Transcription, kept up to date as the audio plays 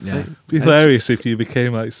Yeah. It'd be hilarious if you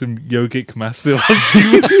became like some yogic master on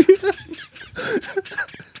TV.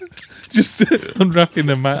 Just unwrapping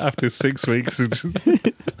the mat after 6 weeks and just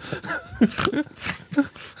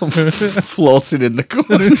Floating in the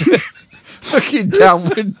corner. Fucking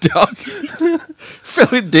downward dog.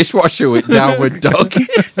 Filling dishwasher with downward dog.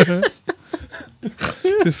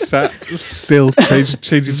 just sat still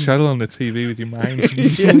changing channel on the TV with your mind.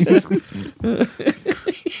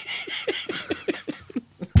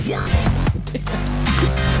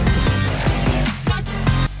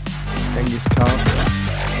 Genghis Khan.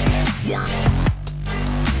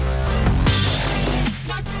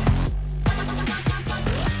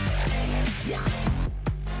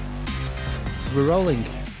 We're rolling.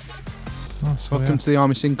 Oh, so Welcome to the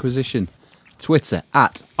Amish Inquisition. Twitter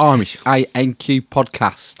at Amish INQ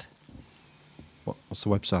Podcast. What's the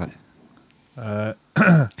website?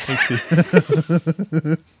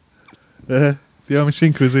 The Amish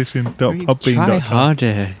Inquisition. Try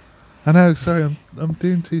harder. I know. Sorry, I'm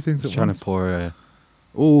doing two things Just at trying once. to pour a.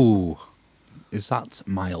 Ooh, is that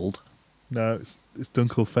mild? No, it's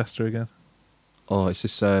Dunkelfester again. Oh, it's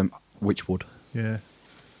this Witchwood. Yeah.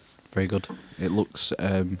 Very good. It looks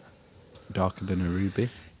darker than a ruby.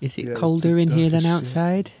 Is it Yeah, it's colder in here than darkest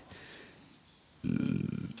shade.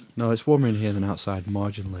 outside? No, it's warmer in here than outside,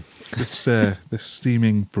 marginally. This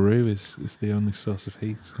steaming brew is the only source of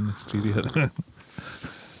heat in the studio.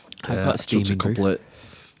 I've I got took steaming a couple brew. of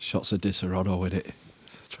shots of Disaronno with it.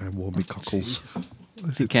 Try and warm me cockles.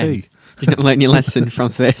 Is it Again. tea? Did you not learn your lesson from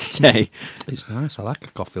first day? It's nice. I like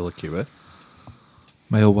a coffee liqueur.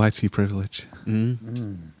 Male whitey privilege.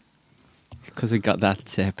 Because we got that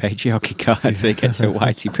patriarchy card, so he gets a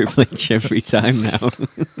whitey privilege every time now.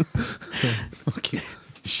 Fucking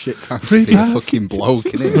shit time Free to be pass. a fucking bloke,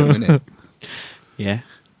 innit? Yeah.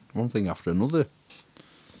 One thing after another.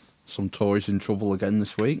 Some Tories in trouble again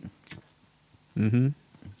this week. Mm-hmm.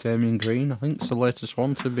 Damien Green, I think, is the latest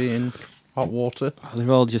one to be in hot water. Oh,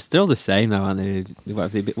 they're all the same now, aren't they?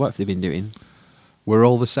 What have they been doing? We're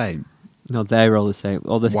all the same. No, they're all the same.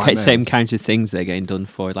 All the White men. same kinds of things they're getting done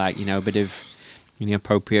for, like, a bit of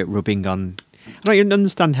inappropriate rubbing on. I don't even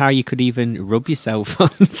understand how you could even rub yourself on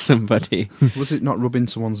somebody. Was it not rubbing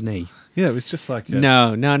someone's knee? Yeah, it was just like a,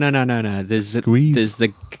 No. There's Squeeze.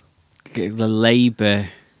 the Labour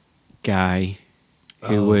guy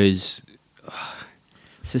who was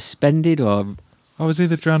suspended or Oh, was he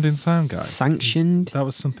the Drowned in Sound guy? sanctioned. That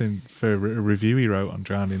was something for a review he wrote on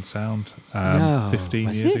Drowned in Sound No, 15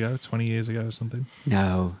 was years it? ago, 20 years ago or something.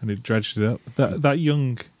 No, And it dredged it up. That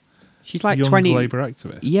young she's like young 20. Labour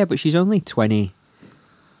activist. Yeah, but she's only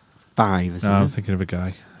 25. Isn't No, I'm it? thinking of a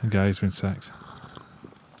guy who's been sacked.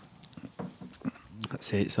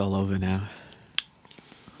 That's it. It's all over now.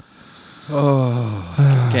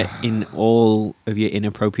 Oh. Get in all of your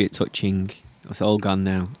inappropriate touching. It's all gone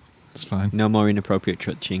now. It's fine. No more inappropriate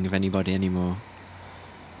touching of anybody anymore.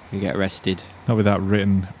 You get arrested. Not without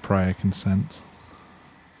written prior consent.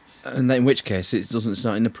 And then in which case it's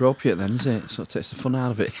not inappropriate then, is it? So it takes the fun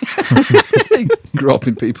out of it.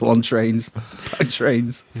 Groping people on trains. Back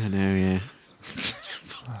trains. I know, yeah.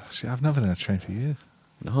 Oh, shit, I've never been on a train for years.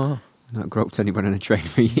 No. Not groped anyone on a train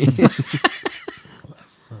for years.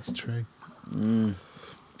 That's true. Mm.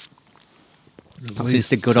 Not since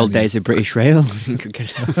the good old days of British Rail. You could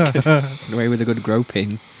get away with a good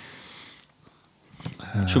groping.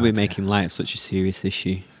 Should be making light of such a serious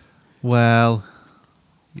issue. Well,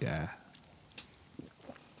 yeah.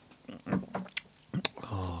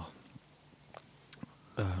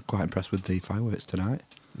 Quite impressed with the fireworks tonight.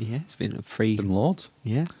 Yeah, it's been a free. Been loads.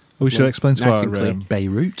 Yeah. We should explain to Nice and clean.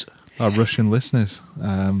 Beirut. our Russian listeners.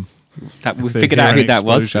 That we If they figured hear out who any that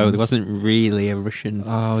was, though. explosions. There wasn't really a Russian.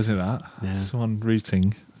 Oh, is it that? No. Someone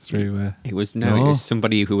rooting through. It was No. it was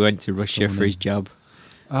somebody who went to Russia for his job.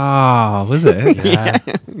 Ah, was it? Yeah.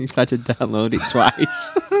 He's had to download it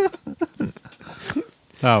twice.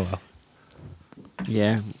 Oh well.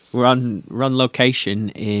 Yeah, we're on location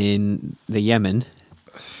in the Yemen.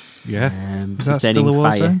 Yeah. Is that sustaining still a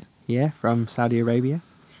war fire. zone? Yeah, from Saudi Arabia.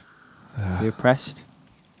 The oppressed,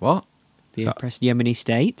 What? the So- oppressed Yemeni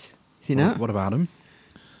state. Is it not? What about them?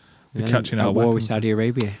 They're Yeah, catching at our war with weapons. Saudi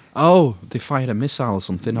Arabia. Oh, they fired a missile or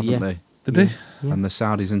something, haven't Yeah. they? Did they? Yeah. And the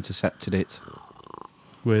Saudis intercepted it,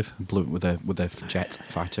 With blew it with their jet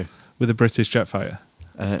fighter. a British jet fighter.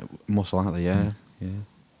 Most likely, yeah. Yeah.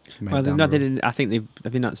 Made Well, they've down not. the They road. didn't, I think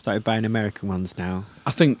they've not started buying American ones now.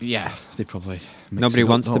 I think, yeah, they probably. mix Nobody it up,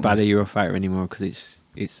 wants to don't buy they? the Eurofighter anymore because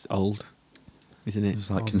it's old, isn't It it? was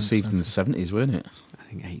like Old and conceived in the expensive. 70s, weren't it? I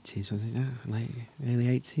think 80s was it? No, late early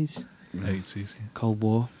 80s. 80s. Cold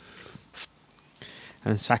War.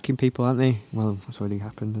 And sacking people, aren't they? Well, that's already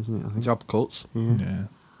happened, hasn't it? I think. Job cuts. Yeah. Yeah.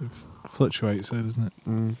 It fluctuates, so doesn't it?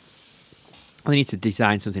 Mm. Well, they need to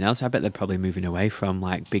design something else. I bet they're probably moving away from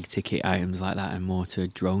like big ticket items like that and more to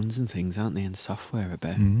drones and things, aren't they? And software a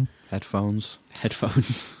bit. Mm. Headphones,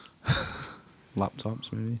 Headphones,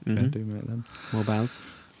 laptops, maybe. Mhm. They do make them. mobiles.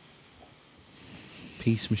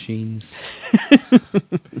 Peace machines.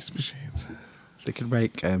 These machines. They could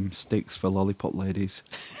make sticks for lollipop ladies.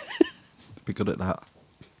 They'd be good at that.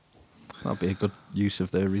 That'd be a good use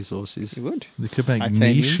of their resources. It would. They could make knee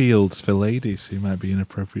Titanium. shields for ladies who might be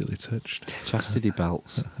inappropriately touched. Chastity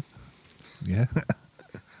belts. Yeah.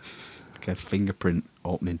 Like a fingerprint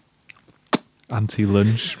opening.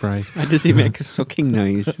 Anti-lunge spray. How does he make a sucking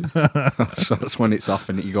noise? That's when it's off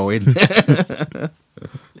and you go in.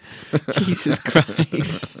 Jesus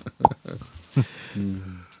Christ.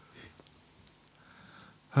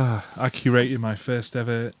 I curated my first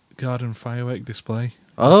ever garden firework display.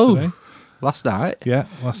 Oh, yesterday. last night. Yeah,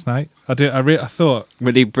 last night. I thought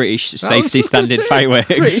With the British I was safety just gonna standard say, fireworks.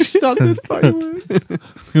 British standard fireworks.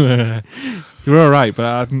 you were all right, but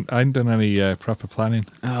I hadn't done any proper planning.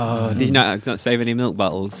 Oh, did you not save any milk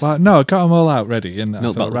bottles? Well, no, I got them all out ready, and I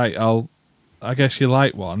Milk thought, bottles. right, I guess you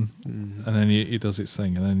light one, Mm. and then it does its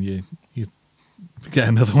thing, and then you get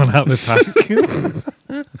another one out of the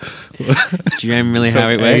pack. Generally Took how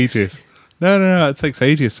it works. ages. No, it takes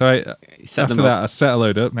ages. So Set after them that, up. I set a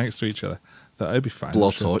load up next to each other. Thought it'd be fine.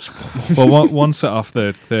 Blowtorch. Well, one set off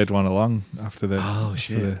the third one along after the, Oh, after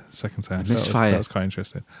shit. the second time. A So misfire. that was quite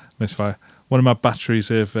interesting. Misfire. One of my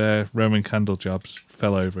batteries of Roman candle jobs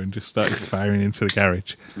fell over and just started firing into the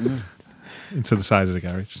garage, into the side of the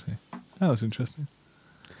garage. So that was interesting.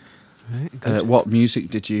 Right, good. What music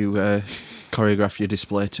did you choreograph your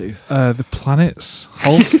display to? The planets.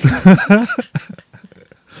 Holst.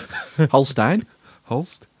 Holstein?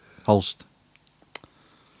 Holst. Holst.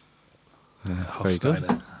 Very good.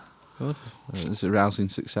 Hofsteiner. Good. It was a rousing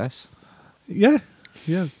success. Yeah.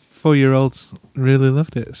 4-year-olds really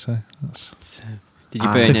loved it. So that's So, did you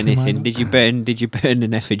Ah. burn Second anything? line. Did you burn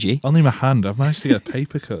an effigy? only my hand. I've managed to get a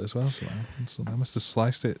paper cut as well. So I must have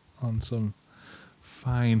sliced it on some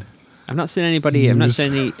fine. I've not seen anybody. I've not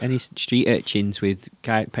Fuse. seen any street urchins with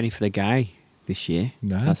penny for the guy this year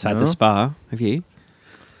No. outside No. the spa. Have you?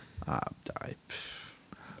 I You're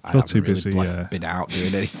haven't too really busy, been out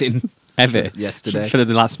doing anything Ever? yesterday. For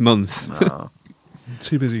the last month. No.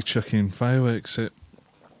 Too busy chucking fireworks at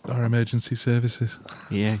our emergency services.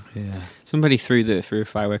 Yeah. Yeah. Somebody threw a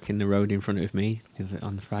firework in the road in front of me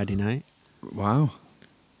on Friday night. Wow.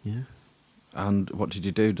 Yeah. And what did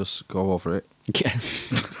you do? Just go over it? Yeah.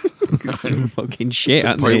 Some fucking shit,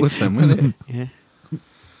 aren't they? Pointless then, wasn't it? Yeah.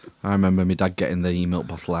 I remember my dad getting the milk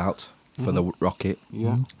bottle out for the rocket.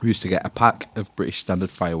 Yeah. We used to get a pack of British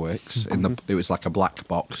Standard fireworks. It was like a black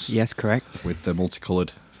box Yes, correct. with the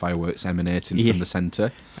multicoloured fireworks emanating Yeah. from the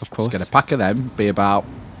centre. Of course. Just get a pack of them, be about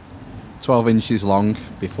 12 inches long,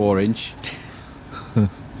 be 4 inch,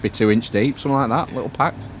 be 2 inch deep, something like that, little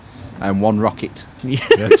pack. And one rocket, Yeah.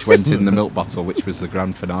 which went in the milk bottle, which was the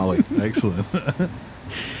grand finale. Excellent.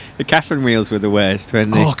 The Catherine wheels were the worst,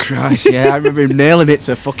 weren't they? Oh Christ! Yeah, I remember him nailing it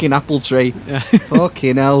to a fucking apple tree.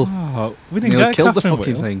 Fucking hell! Oh, we didn't Nearly get a killed the Catherine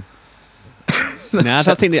fucking wheel. thing. No,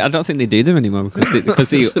 I don't think they do them anymore because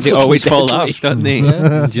they always fall deadly. off, don't they?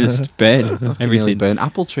 And just burn Nearly everything. burnt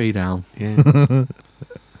apple tree down. Yeah.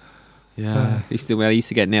 Yeah. I used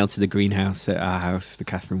to get nailed to the greenhouse at our house, the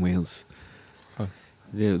Catherine wheels. Oh.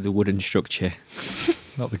 The wooden structure.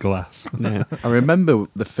 Not the glass. No. I remember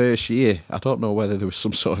the first year. I don't know whether there was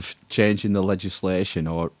some sort of change in the legislation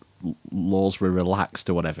or laws were relaxed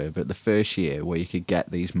or whatever. But the first year where you could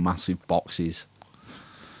get these massive boxes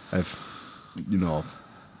of, Display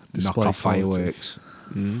knockoff quality. fireworks.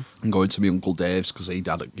 Mm. And going to my Uncle Dave's because he'd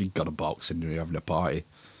got a box and we were having a party.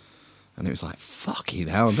 And it was like, fucking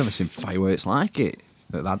hell, I've never seen fireworks like it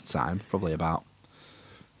at that time. Probably about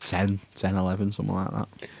 10, 11, something like that.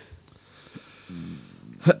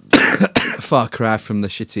 Far cry from the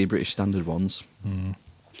shitty British Standard ones.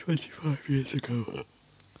 25 years ago.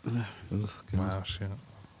 Ugh, God. Wow, shit.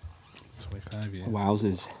 25 years.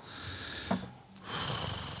 Wowzers.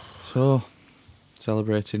 So,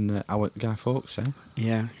 celebrating our Guy Fawkes, eh?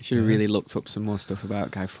 Yeah, I should have really looked up some more stuff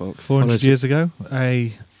about Guy Fawkes. 400 Honestly. years ago,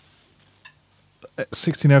 a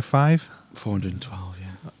 1605. 412,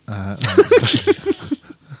 yeah.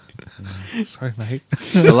 Sorry, mate.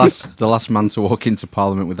 the last man to walk into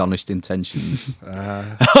Parliament with honest intentions.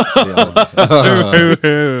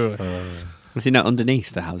 Was he not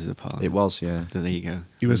underneath the Houses of Parliament? It was, yeah. So there you go.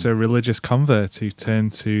 He was a religious convert who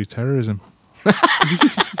turned to terrorism.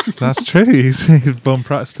 That's true. He's born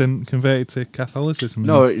Protestant, converted to Catholicism.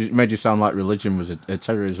 No, it made you sound like religion was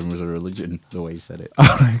terrorism was a religion. The way he said it.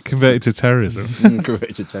 Converted to terrorism.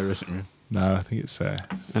 Converted to terrorism. No, I think it's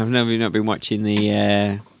I've not been watching the.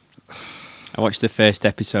 I watched the first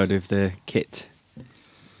episode of the Kit.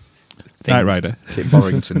 Thing. Knight Rider. Kit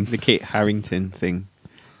Borrington. The Kit Harington thing.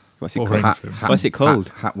 What's it Or called? Hat- What's it called?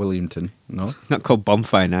 Hat Williamton. No. It's not called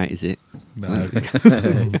Bonfire Night, is it? No.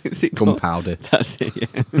 Is it called? Gunpowder. That's it. Yeah.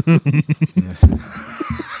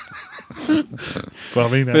 Well,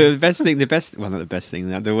 I mean, But the best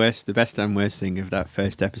and worst thing of that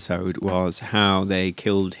first episode was how they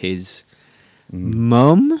killed his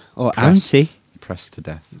mum or Pressed. auntie. Pressed to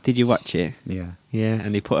death. Did you watch it? Yeah. Yeah,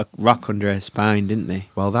 and they put a rock under her spine, didn't they?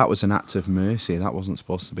 Well, that was an act of mercy. That wasn't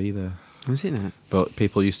supposed to be there. Was it that? But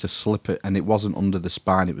people used to slip it, and it wasn't under the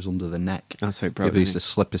spine, it was under the neck. Oh, so it broke. People used to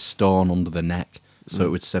slip a stone under the neck so it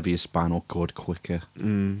would sever your spinal cord quicker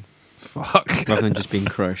fuck. Rather than just being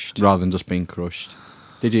crushed. rather than just being crushed.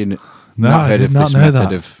 Did you No, not I heard did of not this know method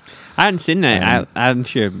that. of I hadn't seen it. I'm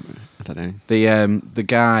sure. I don't know. the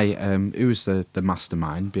guy who was the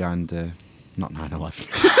mastermind behind not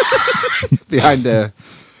 9/11 behind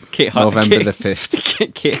Kit November the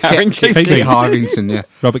 5th. Kit Harington. Kit Harrington, yeah.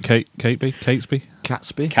 Robert Catesby.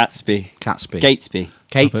 Catesby? Catesby. Catesby. Catesby.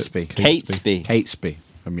 Catesby. Catesby. Catesby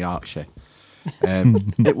from Yorkshire.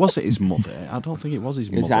 Was it his mother? I don't think it was his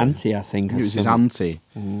It mother. was auntie, I think. It or was his something.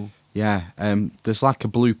 auntie. Yeah. There's like a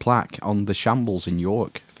blue plaque on the shambles in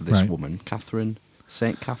York for this Right. woman,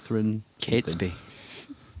 St. Catherine. Catesby.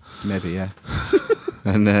 Maybe, yeah.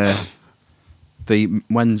 And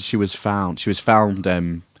when she was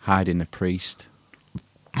found hiding a priest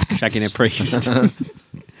Shagging a priest.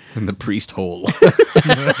 in the priest hole.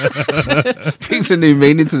 Brings a new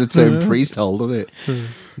meaning to the term priest hole, doesn't it?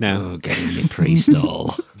 No. Oh, get in the priest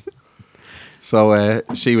hole. So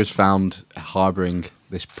she was found harbouring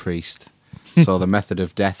this priest. So the method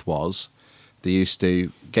of death was they used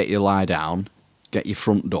to get you lie down, get your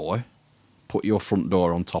front door, put your front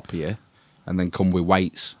door on top of you, and then come with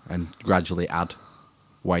weights and gradually add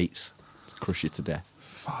weights to crush you to death.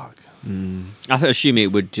 Fuck. I assume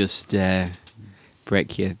it would just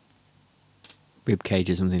break your rib cage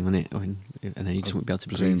or something, wouldn't it? And then you just wouldn't be able to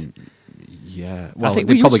breathe. Yeah. Well, think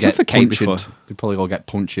they we probably would get suffocate punctured. before. They probably all get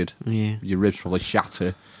punctured. Yeah. Your ribs probably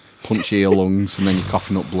shatter, puncture your lungs, and then you're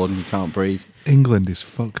coughing up blood and you can't breathe. England is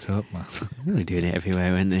fucked up, man. They were doing it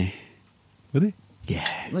everywhere, weren't they? Would he? Yeah.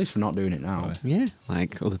 At least we're not doing it now. Right. Yeah,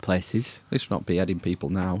 like other places. At least we're not beheading people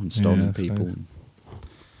now and stoning Yeah, I people. suppose.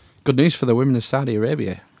 Good news for the women of Saudi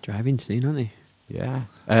Arabia. Driving soon, aren't they? Yeah.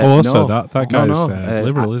 Also, no. that No, guy's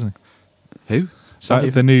liberal, isn't he? Who? Saudi?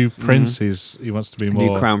 The new prince he wants to be The more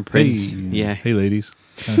new crown prince. Hey, Yeah. hey ladies,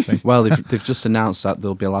 kind of thing. Well, they've just announced that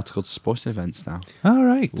they'll be allowed to go to sporting events now, All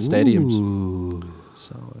right. stadiums. Ooh.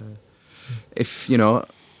 So, if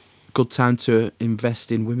good time to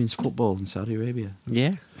invest in women's football in Saudi Arabia.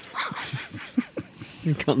 Yeah.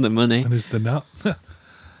 Got the money. And is the nut? Well,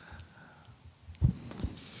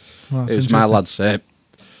 that's It was my interesting. lad's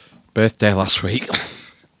birthday last week.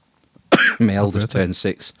 My eldest birthday. turned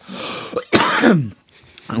 6.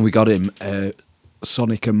 And we got him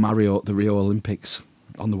Sonic and Mario at the Rio Olympics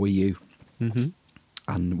on the Wii U. Mm-hmm.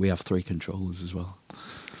 And we have 3 controllers as well.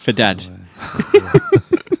 For Dad. So,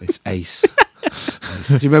 it's ace.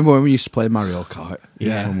 Do you remember when we used to play Mario Kart?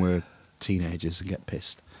 Yeah. When we were teenagers and get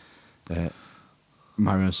pissed?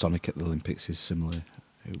 Mario and Sonic at the Olympics is similar.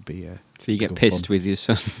 It would be So you get good pissed fun. with your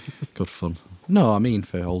son. Good fun. No, I mean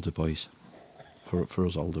for older boys. For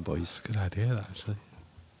us older boys. It's a good idea, that, actually.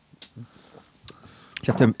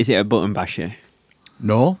 Is it a button basher?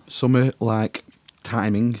 No, some are like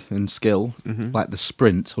timing and skill. Mhm. Like the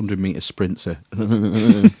sprint, 100-metre sprinter.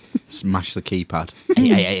 Smash the keypad.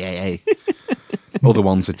 Hey. Other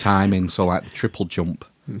ones are timing, so like the triple jump.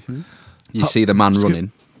 Mm-hmm. You see the man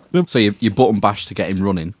running. Yep. So you button bash to get him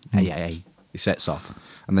running. Hey. He sets off.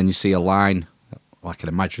 And then you see a line, like an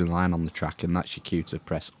imaginary line on the track, and that's your cue to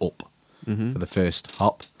press up Mm-hmm. for the first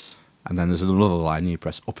hop. And then there's another line, you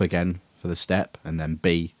press up again for the step, and then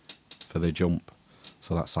B for the jump.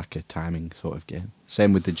 So that's like a timing sort of game.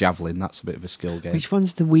 Same with the javelin, that's a bit of a skill game. Which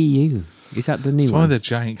one's the Wii U? Is that the new It's one? one of the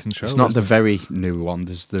giant controllers. It's not the isn't it? very new one.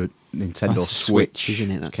 There's the Nintendo That's Switch, Switch,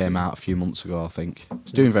 isn't it? which That's came it. out a few months ago, I think.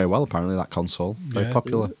 It's doing very well, apparently, that console. Very Yeah.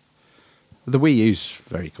 popular. The Wii U's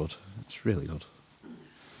very good. It's really good.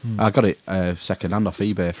 I got it second-hand off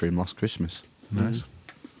eBay for him last Christmas. Nice.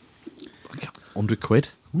 Like £100,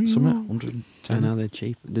 Wii something, U. 110. I know they're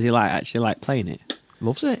cheap. Does he actually like playing it?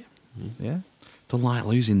 Loves it. Yeah. Don't like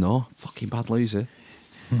losing though. Fucking bad loser.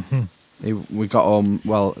 We got home.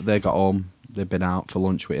 Well, they got home they've been out for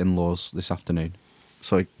lunch with in-laws this afternoon.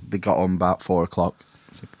 So they got on about 4 o'clock.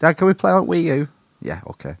 So, Dad, can we play on Wii U? Yeah,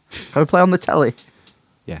 okay. Can we play on the telly?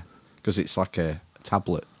 Yeah, because it's like a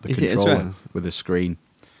tablet, the Is it as controller well? with a screen.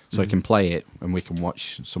 So I can play it and we can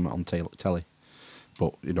watch something on telly.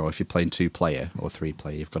 But, you know, if you're playing 2-player or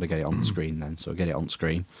 3-player, you've got to get it on the screen then. So get it on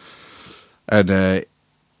screen. And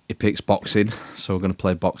he picks boxing, so we're going to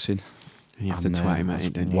play boxing. And you have to twat him at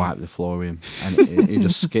it, don't you? Wipe the floor with him. And he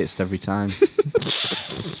just skitzed every time.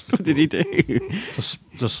 What did he do?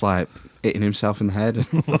 Just like hitting himself in the head.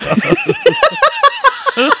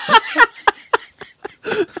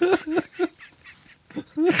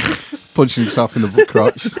 Punching himself in the butt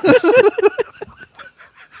crotch.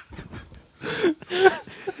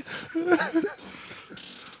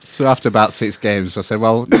 So after about 6 games, I said,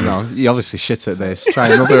 well, you know, you obviously shit at this. Try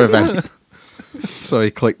another event. So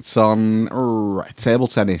he clicked on table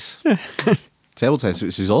tennis. Table tennis,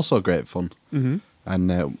 which is also great fun. Mm-hmm.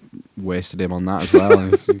 And wasted him on that as well.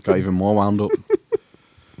 And he got even more wound up.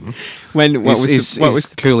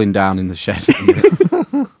 He's cooling down in the shed.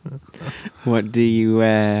 What do you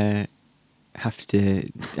have to?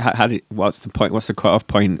 What's the point? What's the cut-off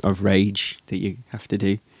point of rage that you have to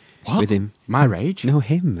do with him? My rage? No,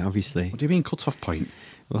 him obviously. What do you mean cut-off point?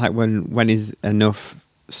 Like when is enough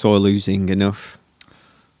sore losing enough?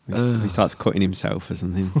 He starts cutting himself or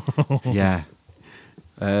something. Yeah.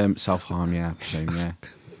 Self-harm, yeah, I presume, yeah.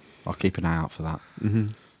 I'll keep an eye out for that. Mm-hmm.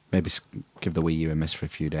 Maybe give the Wii U a miss for a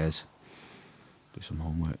few days. Do some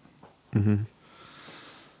homework. Mm-hmm.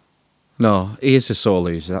 No, he is a sore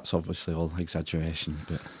loser. That's obviously all exaggeration,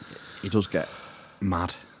 but he does get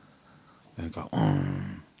mad and go,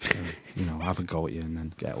 and, you know, have a go at you and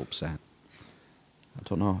then get upset. I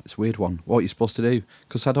don't know. It's a weird one. What are you supposed to do?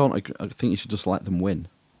 Because I think you should just let them win.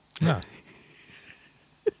 No.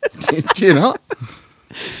 Do you not?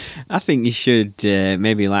 I think you should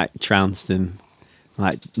maybe like trounce them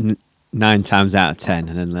like 9 times out of 10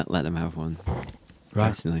 and then let them have one. Right.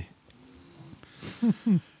 Personally.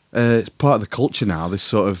 It's part of the culture now, this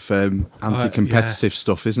sort of anti-competitive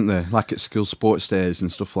stuff, isn't there? Like at school sports days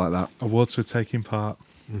and stuff like that. Awards for taking part.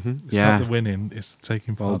 Mm-hmm. It's Yeah. not the winning, it's the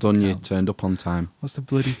taking part. Well done, that you counts. turned up on time. What's the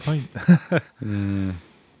bloody point?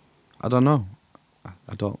 I don't know.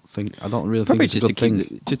 I don't really Probably think it's a good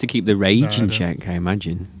thing. just to keep the rage No, I in don't. check, I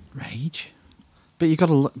imagine. Rage? But you got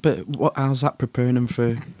to. But how's that preparing them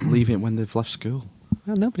for leaving when they've left school?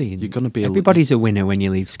 Well, nobody. You're gonna be. Everybody's a winner when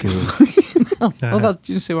you leave school. Well,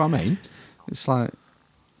 do you see what I mean? It's like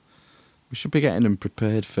we should be getting them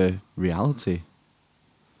prepared for reality.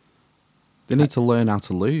 They need to learn how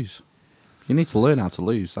to lose. You need to learn how to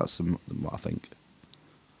lose. That's what I think.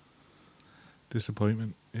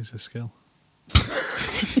 Disappointment is a skill.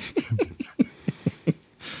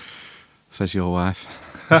 Says your wife.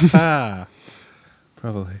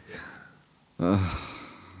 Probably. Do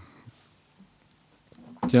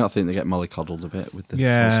you not think they get mollycoddled a bit with the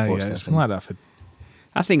Yeah, sports it's thing? been like that for.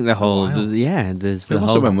 I think the whole, Wow. there's the It whole.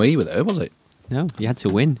 wasn't when we were there, was it? No, you had to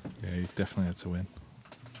win. Yeah, you definitely had to win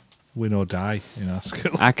or die in our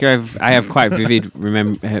school. I have quite vivid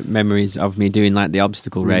memories of me doing like the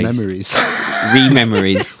obstacle race. Memories.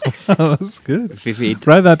 Re-memories. That's good. Vivid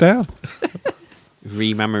Write that down.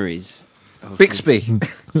 re-memories. Bixby.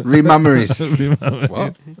 Rememories.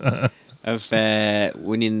 What? Of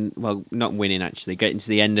winning, well, not winning actually, getting to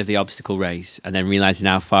the end of the obstacle race and then realising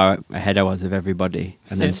how far ahead I was of everybody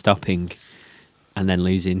and then stopping and then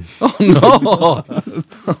losing. Oh no!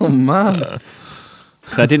 Oh man!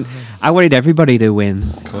 So I wanted everybody to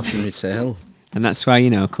win. Cautionary tale. And that's why,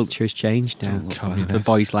 culture has changed now. Don't look For back.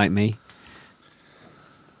 boys like me.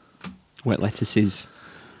 Wet lettuces.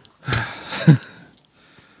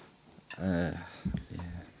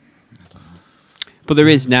 But there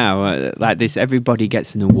is now, like this, everybody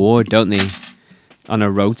gets an award, don't they? On a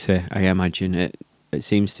rota, I imagine. It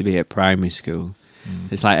seems to be at primary school.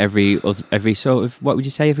 It's like every sort of, what would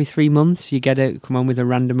you say, every 3 months you come on with a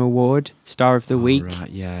random award. Star of the week,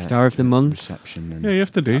 Right, yeah. Star of the month. Reception. And Yeah, you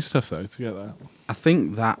have to do stuff though to get that. I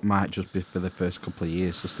think that might just be for the first couple of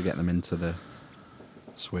years, just to get them into the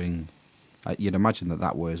swing. You'd imagine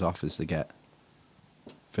that wears off as they get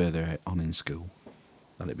further on in school.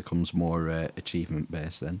 That it becomes more achievement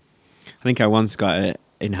based then. I think I once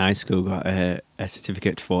in high school, got a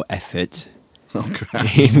certificate for effort. Oh,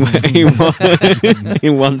 Christ.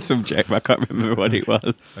 in one subject, but I can't remember what it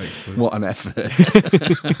was. What an effort.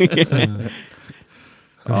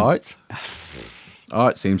 All right. Oh,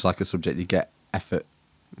 it seems like a subject you get an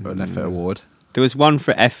effort award. There was one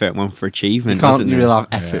for effort, one for You achievement. can't wasn't really there? have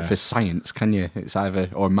effort Yeah. for science, can you? It's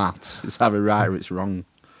or maths. It's either right or it's wrong.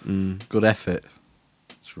 Good effort.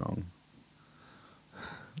 It's wrong.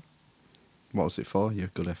 What was it for? Your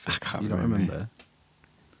good effort. I can't You don't remember. remember?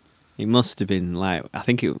 It must have been like I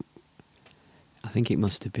think it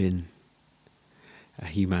must have been a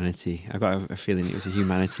humanity. I got a feeling it was a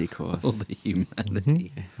humanity course. All the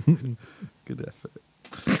humanity. Good effort.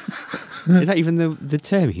 Is that even the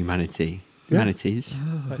term humanity? Yeah. Humanities.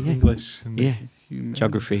 Like Yeah. English and Yeah. Humanity.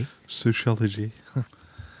 Geography. sociology.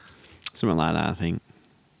 Something like that, I think.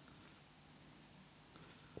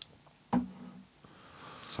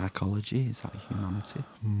 Psychology, is that humanity?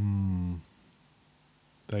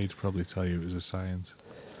 They'd probably tell you it was a science.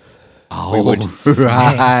 Oh, would.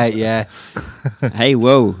 right, yes. Hey,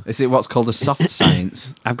 whoa. Is it what's called a soft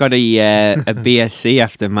science? I've got a BSc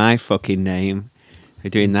after my fucking name. We're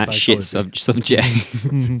doing that shit subject.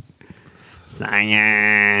 Science.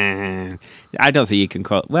 I don't think you can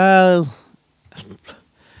call. Well,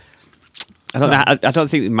 I don't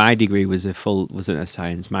think my degree wasn't a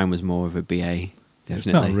science. Mine was more of a BA. Definitely. It's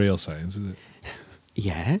not real science, is it?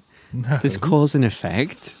 Yeah. No. There's cause and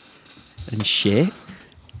effect and shit.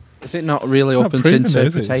 Is it not really It's not open proven, to though,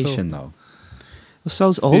 is it? interpretation, It's though? Well,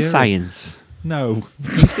 so's all Theory. science. No.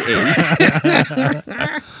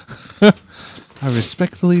 It I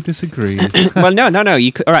respectfully disagree. is. Well, no.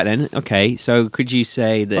 You could, all right then. Okay, so could you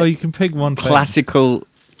say that Oh, you can pick one thing. classical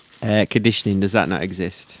conditioning does that not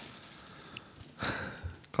exist?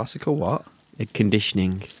 Classical what?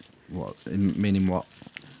 Conditioning, What? Meaning what?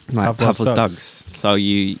 like Pavlov's Pavlov's dogs.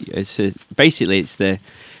 dogs. Basically it's the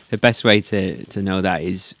best way to know that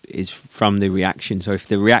is from the reaction. So if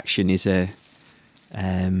the reaction is a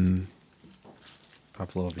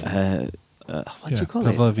Pavlovian. what do you call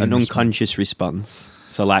Pavlovian it? An response. unconscious response.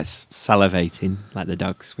 So like salivating, like the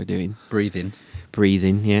dogs were doing, Breathing.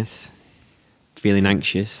 breathing, yes, feeling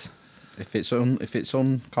anxious. If it's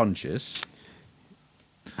unconscious,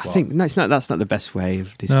 I What? think no, it's not. That's not the best way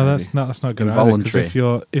of describing. No, that's not good. either, 'cause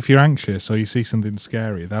Involuntary. if you're anxious or you see something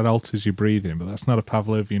scary, that alters your breathing, but that's not a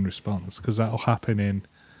Pavlovian response because that'll happen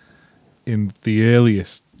in the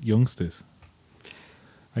earliest youngsters.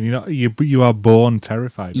 And you are born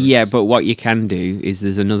terrified. Yeah, but what you can do is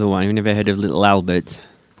there's another one. You've never heard of Little Albert?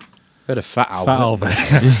 heard of Fat Albert.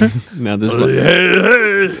 Fat Albert. No,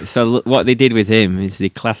 there's one. So what they did with him is they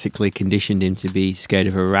classically conditioned him to be scared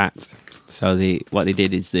of a rat. So what they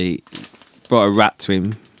did is they brought a rat to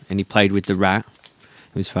him and he played with the rat.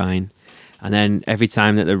 It was fine. And then every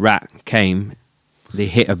time that the rat came, they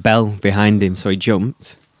hit a bell behind him, so he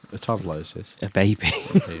jumped. A toddler, is this? A baby.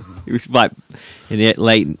 It was like in the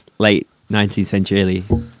late 19th century, early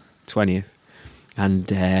 20th.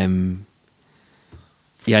 And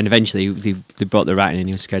and eventually they brought the rat in and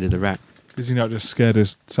he was scared of the rat. Is he not just scared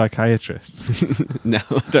of psychiatrists? No,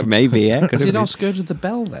 maybe, yeah. could Was have he been. not scared of the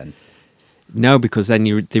bell then? No, because then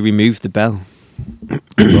they removed the bell. He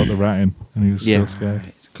brought the rat in and he was Yeah. still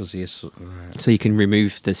scared. Because he is. Right. So you can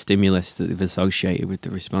remove the stimulus that they've associated with the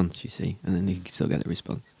response, you see, and then you can still get the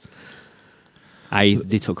response. They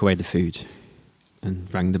took away the food and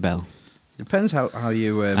rang the bell. Depends how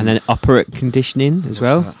you. And then operant conditioning as what's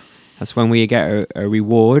well. that? That's when we get a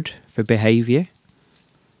reward for behaviour.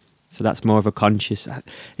 So that's more of a conscious.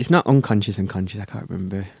 It's not unconscious and conscious. I can't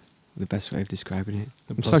remember the best way of describing it.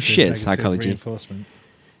 The I'm so positive, shit at negative psychology. Reinforcement.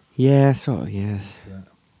 Yeah, sort of, yes. to that.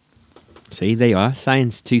 See, there you are.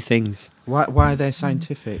 Science, two things. Why are they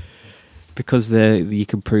scientific? Because you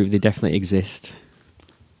can prove they definitely exist.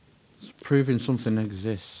 Proving something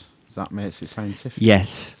exists, that makes it scientific.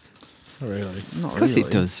 Yes. Not really. Not Of course really.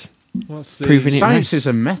 it does. What's the Proving it Science is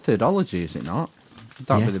a methodology, is it not?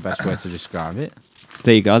 That'd Yeah. be the best way to describe it.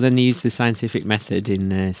 There you go. Then they use the scientific method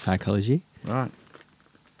in psychology. Right.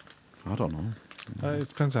 I don't know. It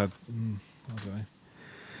depends how. I don't know.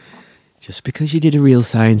 Just because you did a real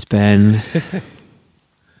science, Ben.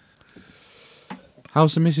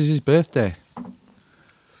 How's the missus's birthday?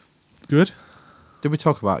 Good. Did we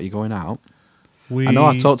talk about you going out? We. I know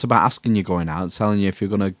I talked about asking you going out, telling you if you're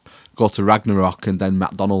going to go to Ragnarok and then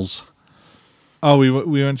McDonald's. Oh, we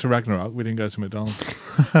went to Ragnarok. We didn't go to McDonald's.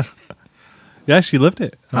 Yeah, she loved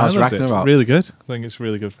it. And I How's loved it. Ragnarok? Really good. I think it's a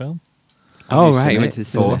really good film. Oh, you right. seen You went it? to the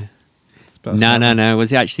Thor? cinema. It's about No, Star no, Wars. no.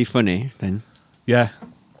 Was it actually funny then? Yeah,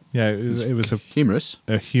 yeah. It was Humorous.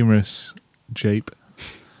 a humorous jape.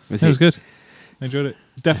 Was It was good. I enjoyed it.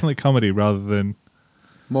 Definitely comedy rather than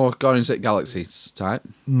More Guardians of the Galaxy type.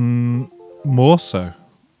 more so.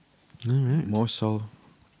 All right. More so.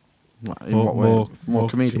 In More- what way? more- More more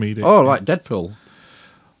comedic. comedic, Oh, yeah. like Deadpool.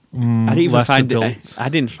 I didn't even less find adult. I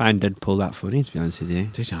didn't find Deadpool that funny, to be honest with you.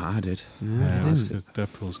 Did I? I did. No, I Yeah, didn't.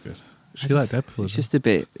 Deadpool's good. She I liked just- Deadpool. It's as just a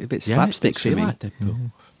bit slapstick she for me. liked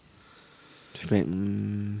Deadpool. Just a bit,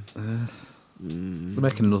 They're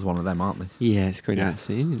making another one of them, aren't they? yeah, it's going Yeah. out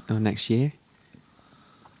soon or next year.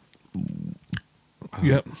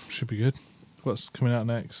 Yep, should be good. What's coming out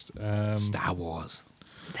next? Star Wars.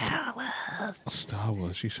 Star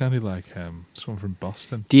Wars. You sounded like someone from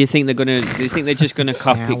Boston. Do you think they're gonna? Do you think they're just gonna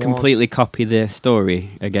Star Wars. completely copy the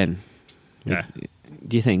story again? Yeah.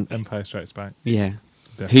 Do you think? Empire Strikes Back. Yeah.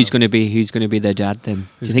 Definitely. Who's gonna be their dad then? Do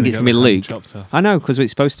Who's you think it's get gonna be the hand Luke? chopped off? I know, because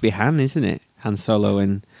it's supposed to be Han, isn't it? Han Solo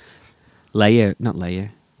and Leia, not Leia.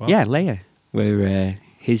 What? Yeah, Leia. Where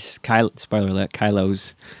his spoiler alert,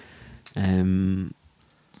 Kylo's. Mum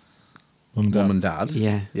and Dad. Mum and Dad.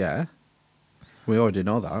 Yeah, Yeah. We already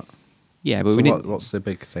know that. yeah, but So we didn't. what's the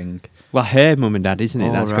big thing? Well, her mum and dad, isn't it?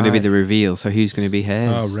 Oh, That's going to be right. the reveal. So who's going to be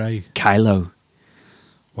hers? Oh, Ray. Kylo.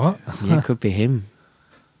 What? Yeah, it could be him.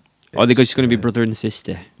 Or they're just going to be It's, brother and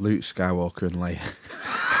sister. Luke Skywalker and Leia.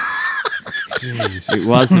 Jeez. It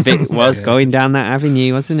was a bit was Yeah. going down that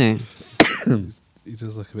avenue, wasn't it? He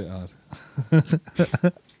does look a bit odd.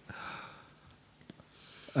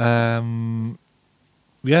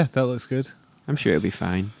 Yeah, that looks good. I'm sure it'll be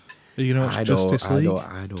fine. Are you going to watch Justice League?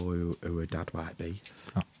 I know who her dad might be.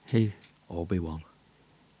 Who? Obi-Wan.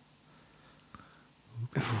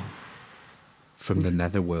 From the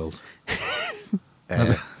Netherworld.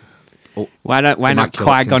 Why not Immaculate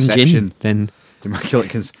Qui-Gon Jinn Conception. then?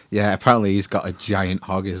 Immaculate Yeah, apparently he's got a giant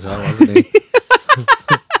hog as well, hasn't he?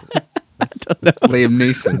 Liam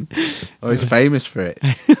Neeson. Oh, he's famous for it.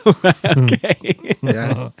 Okay.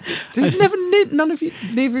 Yeah. Neither of you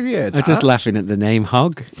heard I'm that? just laughing at the name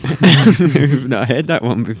Hog. I've not heard that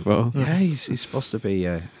one before. Yeah, he's supposed to be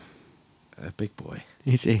a big boy.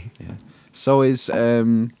 Is he? Yeah. So is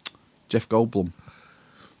Jeff Goldblum.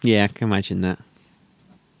 Yeah, I can imagine that.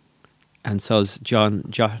 And so's John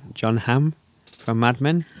Hamm from Mad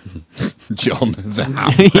Men. John the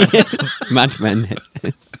Ham. Mad Men.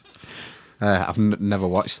 I've never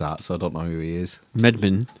watched that, so I don't know who he is.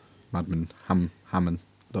 Madman. Madman. Hammond.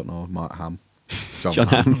 Don't know. Mark Ham. John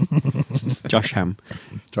Hamm. Josh Hamm.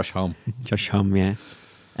 Josh Ham. Josh Hamm, yeah.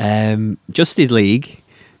 Justice League.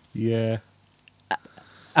 Yeah.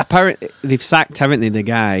 Apparently, they've sacked, haven't they, the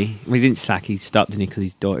guy? We didn't sack, he stopped, didn't he, because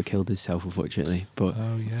his daughter killed herself, unfortunately. But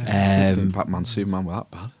Oh, yeah. I um, think Batman Superman were that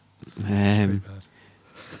bad. It's pretty um, bad.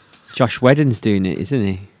 Josh Whedon's doing it, isn't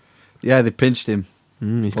he? Yeah, they pinched him.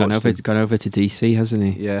 He's gone over to DC, hasn't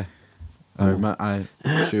he? Yeah. Oh. I'm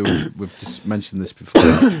sure we've just mentioned this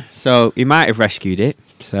before. So he might have rescued it.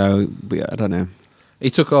 So I don't know. He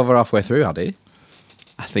took over halfway through, had he?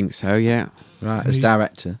 I think so. Yeah, Right, as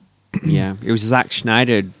director. yeah. It was Zack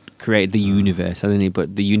Snyder created the universe, hasn't he?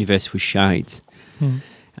 But the universe was shite,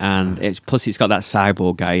 and it's got that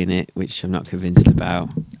cyborg guy in it, which I'm not convinced about.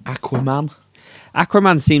 Aquaman.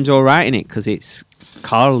 Aquaman seems all right in it because it's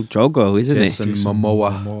Khal Drogo, isn't Jason it?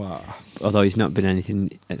 Momoa. Although he's not been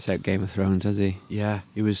anything except Game of Thrones, has he? Yeah,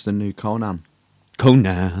 he was the new Conan.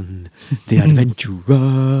 Conan, the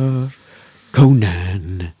adventurer.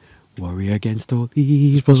 Conan, warrior against all He's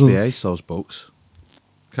evil. supposed to be ace those books.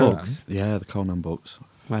 Conan? Books. Yeah, the Conan books.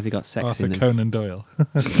 Why have they got sex Arthur in them? Conan Doyle.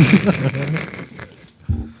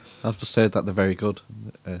 I've just heard that they're very good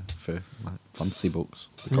for like fantasy books,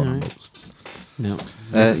 the Conan Alright. books. No.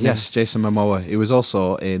 Yes, Jason Momoa. He was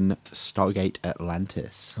also in Stargate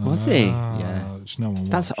Atlantis. Was he? Yeah. Which no one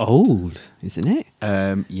That's watched. old, isn't it?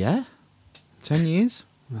 Yeah, 10 years.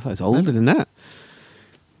 I thought it was older than that.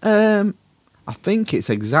 I think it's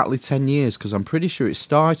exactly 10 years because I'm pretty sure it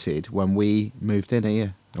started when we moved in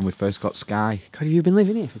here and we first got Sky. God, have you been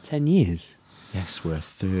living here for 10 years? Yes, we're a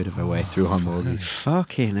third of our way through our mortgage.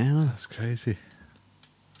 Fucking hell. That's crazy.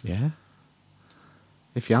 Yeah.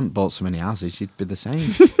 If you hadn't bought so many houses, you'd be the same.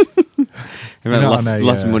 I've You're not lost on a,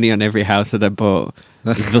 lots of money on every house that I bought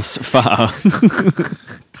thus far.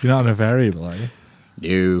 You're not on a variable, are you?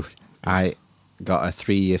 No. I got a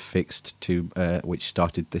 3-year fixed to which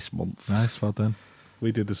started this month. Nice, well done.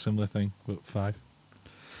 We did a similar thing, but 5.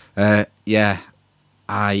 Yeah.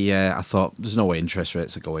 I thought there's no way interest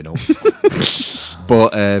rates are going up.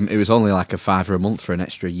 But it was only like a £5 a month for an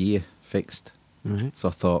extra year fixed. Right. So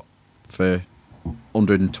I thought for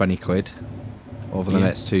 120 quid over the Yeah.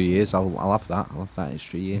 next 2 years, I'll have that. I'll have that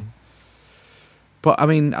extra year. But I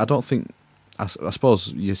mean, I don't think. I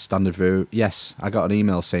suppose your standard variable. Yes, I got an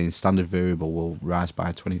email saying standard variable will rise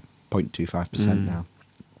by 20.25% now.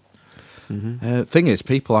 Mm-hmm. Thing is,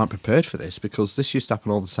 people aren't prepared for this because this used to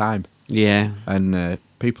happen all the time, Yeah. and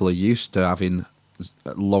people are used to having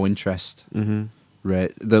low interest Mm-hmm.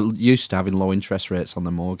 rate. They're used to having low interest rates on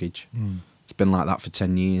their mortgage. Mm. It's been like that for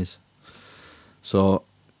 10 years. So,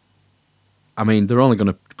 I mean, they're only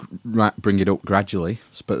going to bring it up gradually,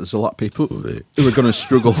 but there's a lot of people who are going to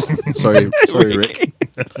struggle. sorry, Rick.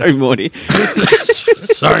 Sorry, Morty.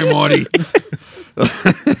 Sorry, Morty.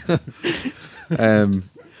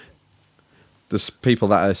 There's people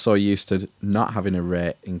that are so used to not having a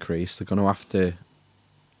rate increase, they're going to have to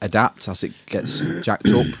adapt as it gets jacked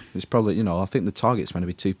up. It's probably, I think the target's going to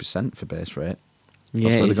be 2% for base rate. That's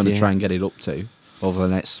where they're going to try and get it up to over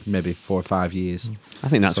the next maybe 4 or 5 years. I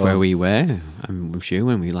think that's where we were, I'm sure,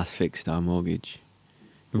 when we last fixed our mortgage.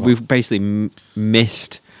 We've basically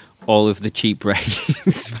missed all of the cheap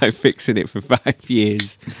rates by fixing it for 5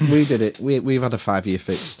 years. We did it. We've had a 5-year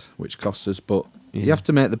fixed, which cost us, but you have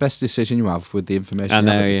to make the best decision you have with the information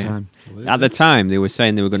you have at the time. At the time, they were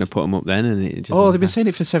saying they were going to put them up then, and it just they've been saying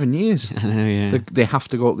it for 7 years. I know, yeah. They have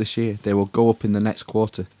to go up this year. They will go up in the next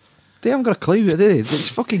quarter. They haven't got a clue, do they? It's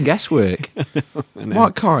fucking guesswork. I know.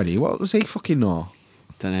 Mark Carney, what does he fucking know?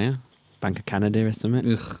 Don't know. Bank of Canada or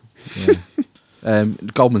something. Ugh. Yeah.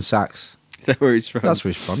 Goldman Sachs. Is that where it's from? That's where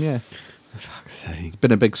it's from, yeah. For fuck's sake. It's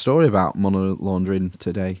been a big story about money laundering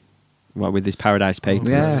today. What, with this Paradise Papers?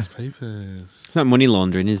 Yeah. These papers. It's not money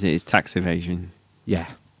laundering, is it? It's tax evasion. Yeah.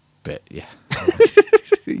 But, yeah.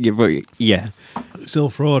 Yeah. It's all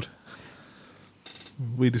fraud.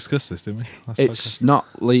 We discussed this, didn't we? Last It's podcast. not...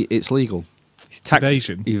 it's legal. It's tax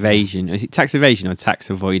Evasion. Evasion. Is it tax evasion or tax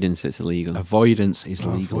avoidance that's illegal? Avoidance is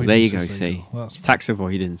legal. avoidance There you is go, legal. see. Well, that's- It's tax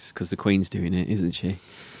avoidance because the Queen's doing it, isn't she?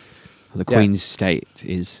 Well, the Yeah. Queen's state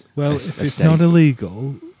is. Well, a if it's state. not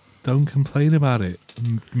illegal, don't complain about it.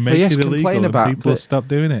 Make yes, it illegal complain and about, people but- stop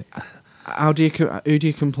doing it. Who do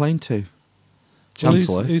you complain to? Well,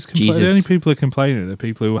 Chancellor? Jesus. The only people who are complaining are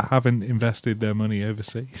people who haven't invested their money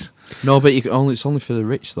overseas. No, but it's only for the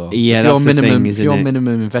rich, though. Yeah, if your that's the minimum, thing, if isn't your it?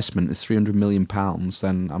 minimum investment is £300 million,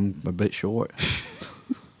 then I'm a bit short.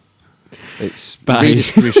 It's But-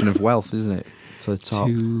 redistribution of wealth, isn't it? To the top.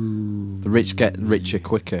 To- The rich get richer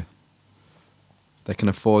quicker. They can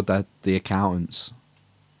afford the accountants.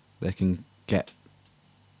 They can get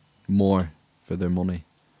more for their money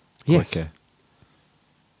Yes. quicker.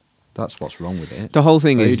 That's what's wrong with it. The whole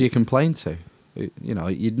thing Who is. do you complain to?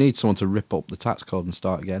 You'd need someone to rip up the tax code and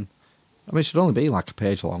start again. I mean, it should only be like a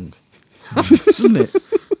page long, shouldn't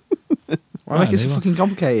it? Why make it so anyway. fucking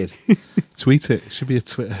complicated? Tweet it. It should be a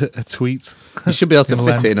tweet. You should be able to In fit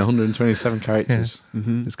length. it in 127 characters.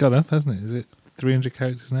 Mhm. It's gone up, hasn't it? Is it 300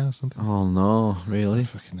 characters now or something? Oh no, really?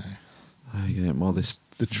 Fucking no. Oh, you get more this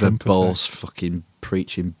The Trump verbose fucking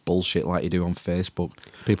preaching bullshit like you do on Facebook.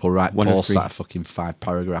 People write One of posts three. that are fucking 5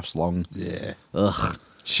 paragraphs long. Yeah. Ugh.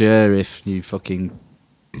 Sure, if you fucking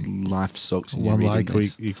life sucks and you're One reading like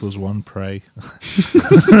this. equals one pray.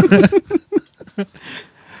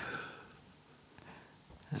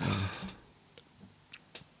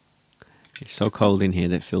 It's so cold in here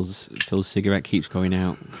that Phil's cigarette keeps going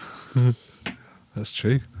out. That's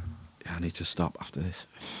true. Yeah, I need to stop after this.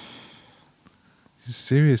 He's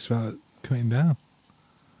serious about cutting down.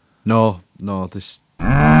 No, this.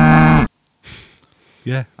 Yeah.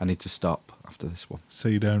 I need to stop after this one. So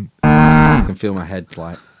you don't. I can feel my head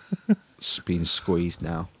like being squeezed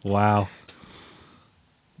now. Wow.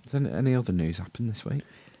 Has any other news happened this week?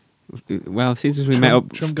 Well, since we met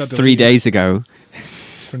up Trump got 3 deleted. days ago,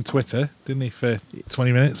 From Twitter, didn't he, for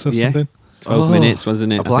 20 minutes or Yeah. something? 12 Oh, minutes,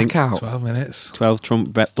 wasn't it? A I think blackout. 12 minutes. 12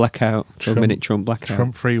 Trump blackout. 12-minute Trump blackout.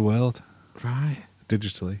 Trump free world. Right.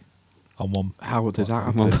 Digitally. On one. How did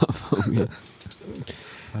that Well, happen?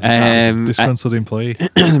 yeah. Disgruntled employee.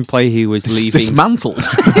 Employee who was leaving. Dismantled.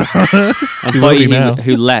 Employee now.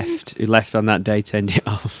 who left on that day, turned it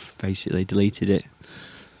off. Basically, deleted it.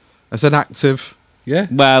 As an act of. Yeah.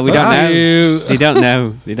 Well, we Fuck don't know. you. They don't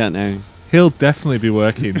know. They don't know. He'll definitely be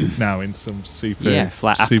working now in some super, Yeah,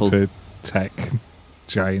 flat Apple. super tech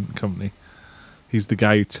giant company. He's the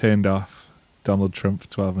guy who turned off Donald Trump for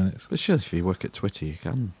 12 minutes. But surely if you work at Twitter, you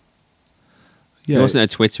can. He wasn't a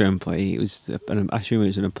Twitter employee. It was. I assume it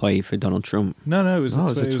was an employee for Donald Trump. No, it was, No, a, it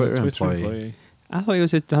was a it was Twitter a Twitter employee. employee. I thought he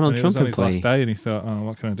was a Donald And it Trump was on his employee. last day, and he thought, "Oh,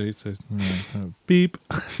 what can I do to beep?"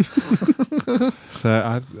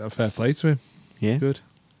 So, fair play to him. Yeah. Good.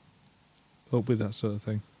 Up with that sort of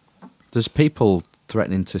thing. There's people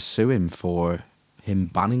threatening to sue him for him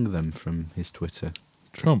banning them from his Twitter.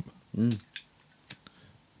 Trump. Mm.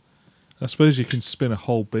 I suppose you can spin a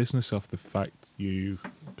whole business off the fact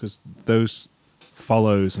because those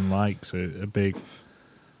follows and likes are a big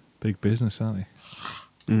business, aren't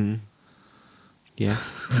they? Mm. Yeah.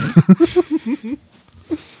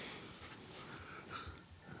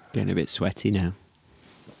 Getting a bit sweaty now.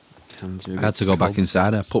 Hands are a I bit had to go back cold.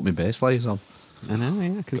 inside. I put my base layers on. I know,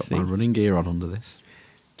 yeah, I can Got see. my running gear on under this.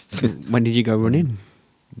 When did you go running?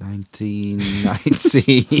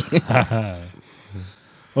 1990.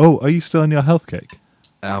 Oh, are you still on your health kick?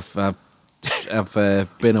 I've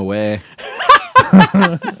been away.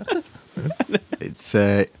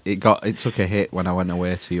 It took a hit when I went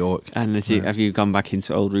away to York. And have you gone back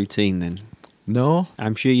into old routine then? No.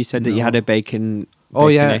 I'm sure you said that you No. had a bacon. Oh,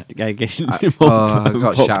 yeah. I I got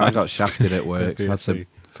shafted at work. Yeah, That's a see.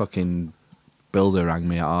 fucking builder rang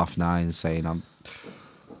me at 9:30 saying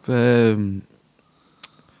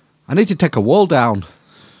I need to take a wall down.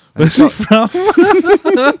 And Where's it from?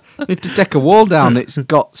 I need to take a wall down. It's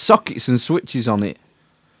got sockets and switches on it.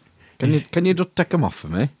 Can you just take them off for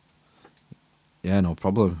me? Yeah, no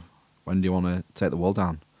problem. When do you want to take the wall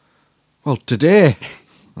down? Well, today.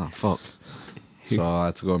 Oh, fuck. So I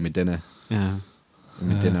had to go on my dinner. Yeah.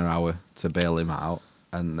 My dinner hour to bail him out,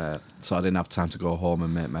 and so I didn't have time to go home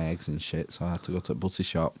and make my eggs and shit. So I had to go to a butty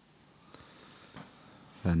shop,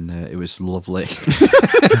 and it was lovely.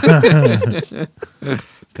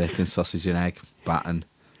 Bacon, sausage and egg, batten,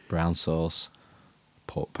 brown sauce,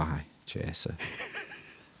 pork pie, chaser,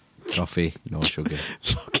 coffee, no sugar.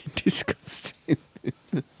 Fucking disgusting.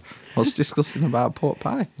 What's disgusting about pork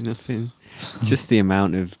pie? Nothing. Just the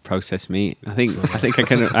amount of processed meat. I think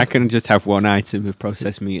I can just have one item of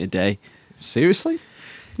processed meat a day. Seriously?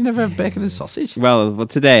 You never have bacon and sausage? Well,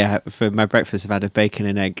 today for my breakfast I've had a bacon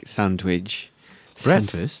and egg sandwich.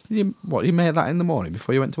 Breakfast? You made that in the morning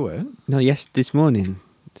before you went to work? No, yes, this morning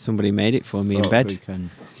somebody made it for me in bed.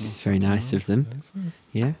 Weekend. It's very nice of them.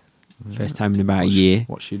 Yeah. First time in about a year.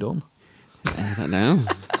 What's she done? I don't know.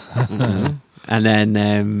 And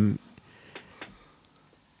then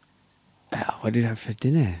what did I have for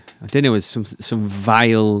dinner? Dinner was some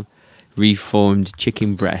vile reformed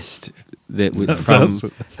chicken breast that was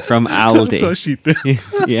from Aldi. That's what she did.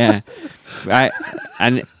 Yeah.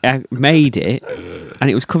 And I made it, and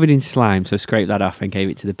it was covered in slime, so I scraped that off and gave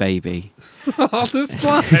it to the baby. Oh, the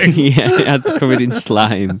slime. Yeah, it had covered in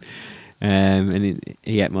slime, and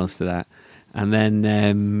he ate most of that. And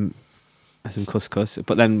then some couscous.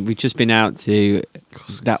 But then we've just been out to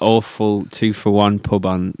that awful 2-for-1 pub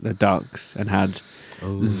on the docks and had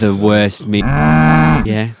the worst meal.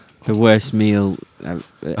 Yeah, the worst meal.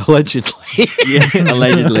 Allegedly. Yeah,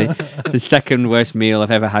 allegedly. The second worst meal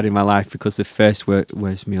I've ever had in my life, because the first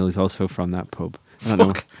worst meal is also from that pub. I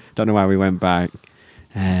don't know why we went back.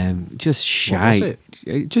 Just shite.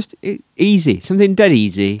 Just easy. Something dead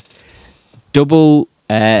easy. Double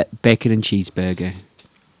bacon and cheeseburger.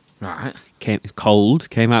 Right.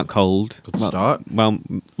 Came out cold. Good start. Well,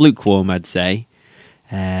 lukewarm, I'd say.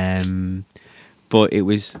 But it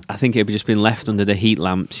was, I think it had just been left under the heat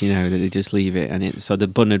lamps, that they just leave it. So the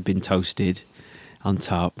bun had been toasted on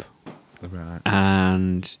top. Right.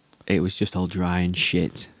 And it was just all dry and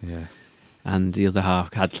shit. Yeah. And the other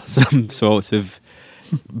half had some sort of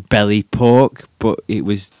belly pork, but it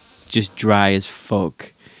was just dry as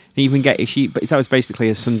fuck. You didn't even get but that was basically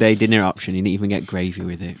a Sunday dinner option. You didn't even get gravy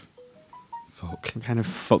with it. Fuck. What kind of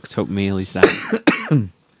fucked up meal is that?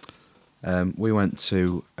 We went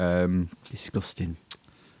to Disgusting.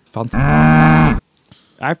 Fantastic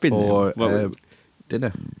I've been for there.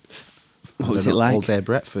 dinner. What was And it an like? all-day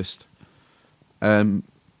breakfast. Average.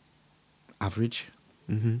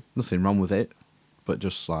 Mm-hmm. Nothing wrong with it, but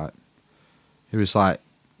just like it was like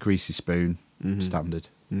greasy spoon standard.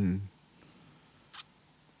 Mm-hmm.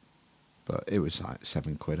 But it was like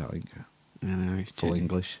 £7, I think. I know, it's Full just,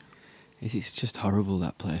 English. it's just horrible,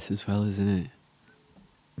 that place as well, isn't it?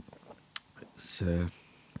 It's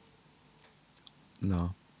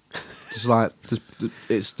no. It's like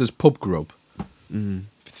there's pub grub. Mm.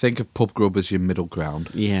 If you think of pub grub as your middle ground,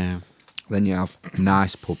 Yeah. then you have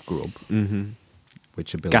nice pub grub, Mm-hmm.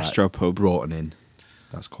 which would be Gastropub. like Broughton in.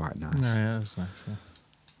 That's quite nice. Oh, yeah, that's nice. Yeah.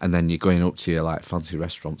 And then you're going up to your like fancy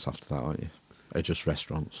restaurants after that, aren't you? Or just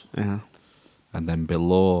restaurants. Yeah. And then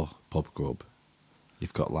below pub grub,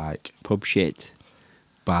 you've got like Pub shit.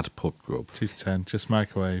 bad pub grub. 2 for 10, just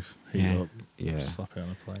microwave, heat Yeah. up, Yeah. slap it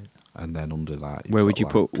on a plate. And then under that, Where would you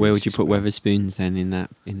put greasy spoon. Weatherspoons then in that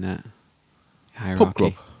hierarchy? Pub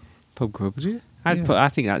grub. Pub grub. Would you? Yeah. I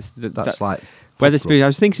think that's That's like Weatherspoon. I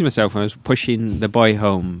was thinking to myself when I was pushing the boy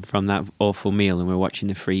home from that awful meal, and we were watching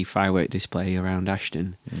the free firework display around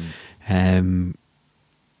Ashton.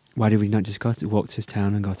 Why did we not just walk to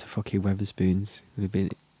town and go to fucking Weatherspoons? It would have been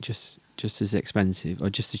just as expensive, or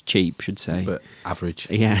just as cheap, should say. but average.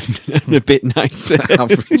 Yeah, and a bit nicer.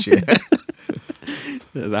 Average, yeah.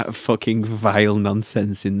 That fucking vile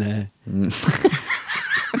nonsense in there. And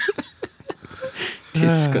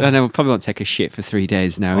I probably won't take a shit for 3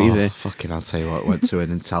 days now Oh, either. fucking, I'll tell you what, I went to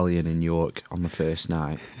an Italian in York on the first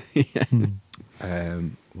night. Yeah.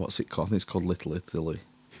 What's it called? I think it's called Little Italy.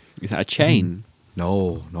 Is that a chain?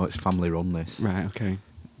 No, it's family run, this. Right, okay.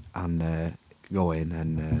 And go in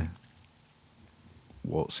and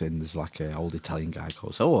walks in. There's like an old Italian guy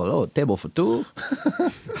goes, "Oh, hello, table for two."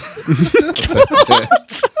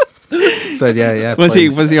 Said, yeah. Was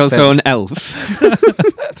please. he also Table- an elf?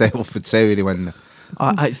 Table for two, and he went,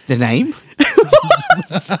 "It's the name."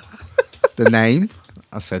 The name.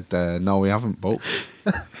 I said, "No, we haven't booked."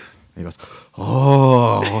 He goes,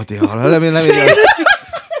 "Oh dear, let me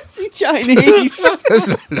Chinese.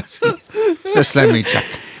 just let me check."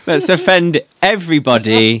 Let's offend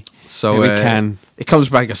everybody. So who we can. He comes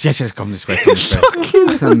back and goes, yes, come this way.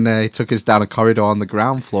 And he took us down a corridor on the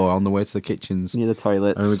ground floor on the way to the kitchens. Near the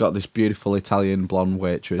toilets. And we got this beautiful Italian blonde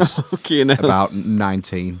waitress, Okay, no. about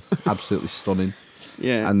 19, absolutely stunning.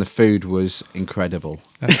 Yeah. And the food was incredible.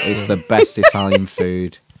 It's the best Italian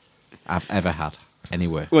food I've ever had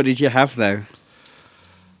anywhere. What did you have though?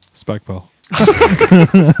 Spag bol.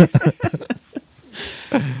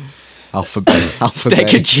 Alphabet.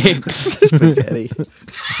 Steak and chips. Spaghetti.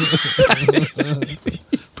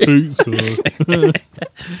 Pizza.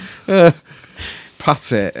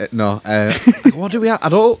 Pate. No. What do we have? I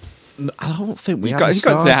don't think we You had got, a you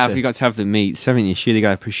got starter. to have the meats, haven't you? Surely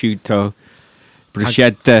got a prosciutto,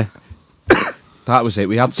 bruschetta. That was it.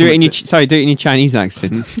 We had Do it in your something do it in your Chinese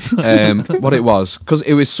accent. what it was, because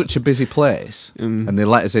it was such a busy place, Mm. and they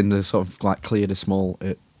let us in. The sort of like cleared a small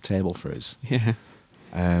table for us, Yeah.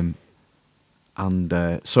 and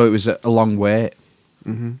so it was a long wait.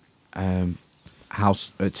 Mhm.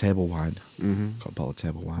 House table wine, Mhm. got a bottle of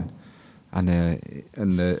table wine, and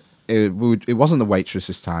it wasn't the waitress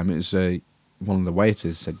this time. It was one of the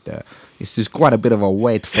waiters said, "This is quite a bit of a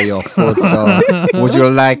wait for your food. So would you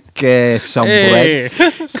like some breads?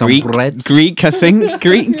 Some breads?" Greek, I think.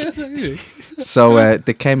 Greek. So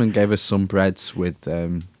they came and gave us some breads with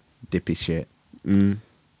dippy shit. Mm.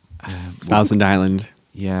 Thousand Island.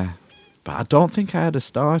 Yeah, but I don't think I had a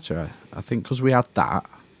starter. I think because we had that.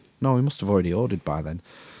 No, we must have already ordered by then.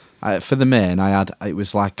 For the main, it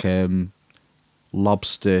was like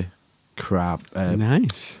lobster, crab,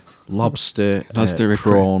 Nice. lobster, Lobster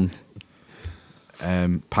prawn,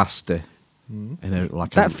 pasta. In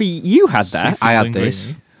like That for you had that. I had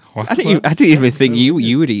this. I didn't even think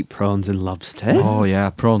you would eat prawns and lobster. Oh yeah,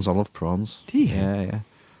 prawns. I love prawns. Do you? Yeah.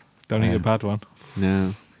 Don't eat a bad one.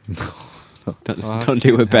 No. Don't, Oh, don't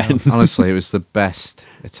do it, Ben. Honestly, it was the best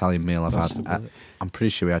Italian meal I've had. I'm pretty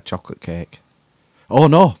sure we had chocolate cake. Oh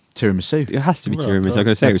no, tiramisu. It has to be Well, tiramisu. I was going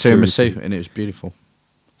to say Yeah, it was tiramisu, and it was beautiful.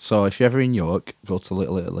 So if you're ever in York, go to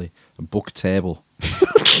Little Italy and book a table.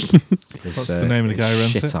 What's the name of the guy who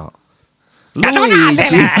runs shit it? Out.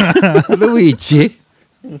 Luigi.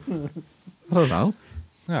 I don't know.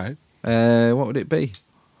 All right. What would it be?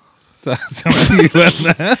 That's how you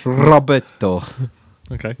went there. Roberto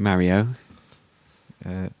Okay. Mario.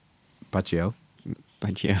 Baggio.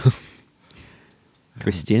 Baggio.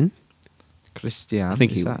 Christian. Christian. I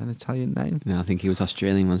think Is he- that an Italian name? No, I think he was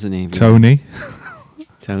Australian, wasn't he? Tony.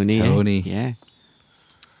 Tony. eh? Tony. Yeah.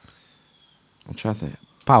 I'm trying to think.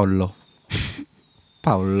 Paolo.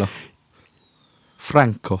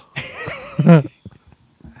 Franco.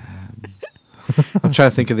 I'm trying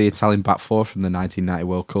to think of the Italian back four from the 1990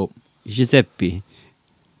 World Cup. Giuseppe.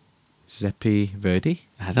 Giuseppe Verdi.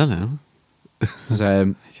 I don't know.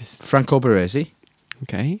 There's, Just Franco Baresi.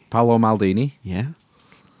 okay. Paolo Maldini. Yeah.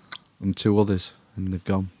 And two others. And they've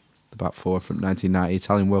gone. The back four from 1990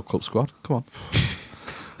 Italian World Cup squad. Come on.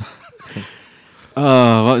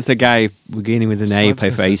 Oh, what was the guy beginning with an A? Slabs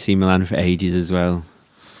Played for and AC Milan for ages as well.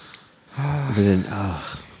 But then,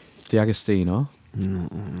 oh D'Agostino.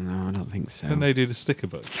 no, I don't think so. Didn't they do the sticker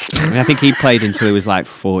book? I mean, I think he played until he was like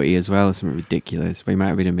 40 as well, something ridiculous. But he might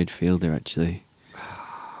have been a midfielder actually.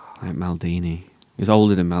 Like Maldini. He was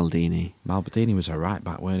older than Maldini. Maldini was a right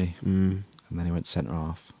back, weren't he? Mm. And then he went centre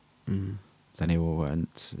half. Mm. Then he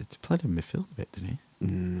played in midfield a bit, didn't he?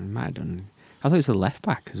 Might have done. I thought he was a left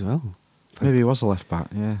back as well. Maybe he was a left back,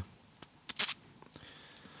 yeah.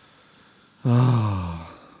 Oh.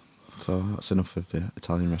 So that's enough of the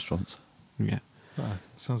Italian restaurants. Yeah. Ah,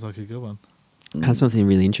 sounds like a good one. I had something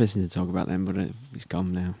really interesting to talk about then, but it's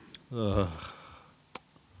gone now. Ugh.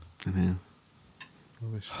 I know.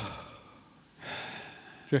 Rubbish. Do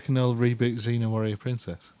you reckon they'll reboot Xena Warrior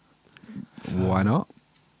Princess? Why not?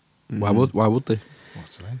 Why Mm. would they?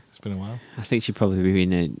 What's today? It's been a while. I think she'd probably be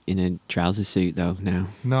in a trouser suit though now.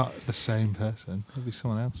 Not the same person. It'll be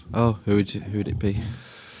someone else. Oh, who would it be?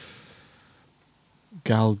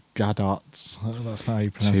 Gal Gadot. That's not how you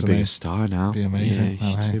pronounce Too her big name. a star now. Be amazing. Yeah,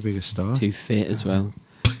 Oh, She's hey. too big a star. Too fit as well.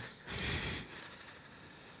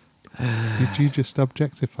 Did you just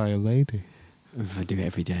objectify a lady? I do it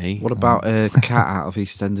every day. What about a cat out of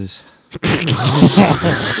EastEnders?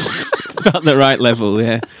 At the right level,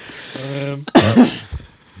 yeah.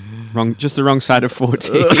 just the wrong side of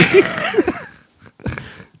 40.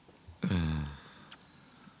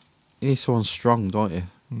 You need someone strong, don't you?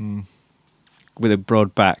 Mm. With a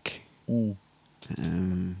broad back.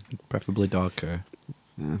 Preferably dark hair.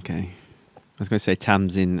 Okay. I was going to say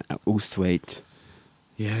Tamsin Outhwaite.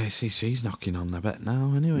 Yeah, she's knocking on a bit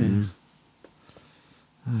now. Anyway, Mm.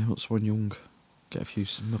 what's one young?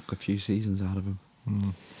 Knock a few seasons out of him.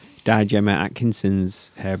 Mm. Dyed Gemma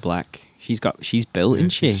Atkinson's hair black. She's built, Yeah, isn't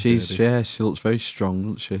she? She looks very strong,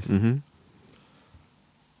 doesn't she? Hmm.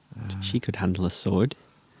 She could handle a sword.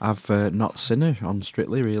 I've not seen her on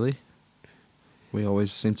Strictly, really. We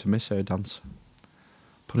always seem to miss her dance.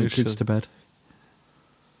 Putting Who's kids she? to bed.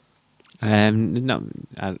 No,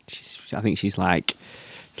 I think she's like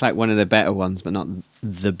one of the better ones, but not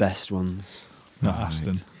the best ones. Not Right.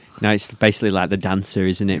 Aston. No, it's basically like the dancer,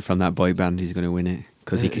 isn't it, from that boy band who's going to win it?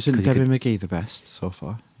 Isn't Debbie McGee the best so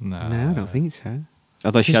far? No, No, I don't think so.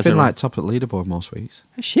 Although She's has been her like top at leaderboard most weeks.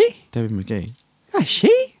 Has she? Debbie McGee. Has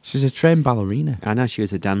she? She's a trained ballerina. I know she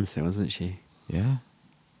was a dancer, wasn't she? Yeah.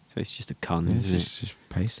 So it's just a con, Yeah, isn't she's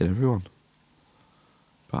pasting everyone.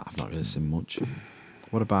 But I've not really seen much.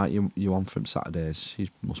 What about you on from Saturdays? She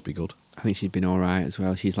must be good. it? I think she's been all right as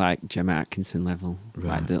well. She's like Gemma Atkinson level,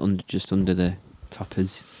 Right. like just under the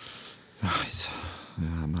toppers. Right.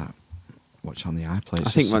 Yeah, I might watch on the iPlayer. It's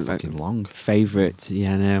I think just so my fucking long. Favourite,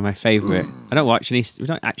 yeah, no, my favourite. I don't watch any. We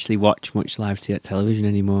don't actually watch much live television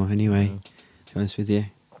anymore. Anyway, No. to be honest with you.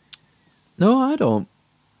 No, I don't.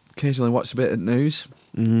 Occasionally watch a bit of news.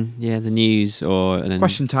 Yeah, the news or and then,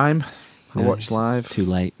 Question time. I no, watch it's live. Too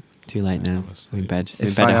late. Too late now. Honestly. I'm in bed. I'm in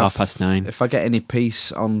If bed I at have- 9:30. If I get any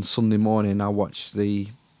peace on Sunday morning, I watch the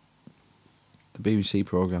BBC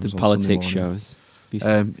programmes. The on politics Sunday morning. shows.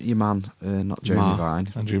 Your man, not Jeremy Marr. Vine.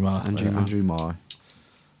 Andrew Marr. Andrew Marr.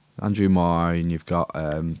 Andrew Marr, and you've got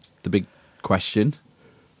the big question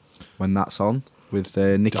when that's on with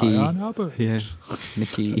Nikki. Diane Abbott. Yeah.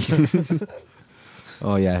 Nikki.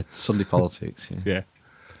 Oh yeah, Sunday politics. Yeah. Yeah.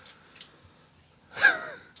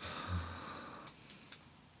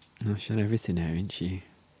 No, she's on everything now, isn't she?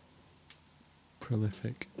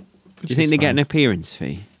 Prolific. Do you think they get an appearance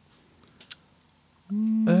fee? I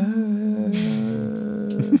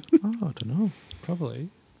don't know. Probably.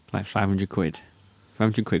 Like 500 quid.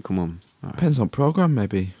 500 quid, come on. All right. Depends on program,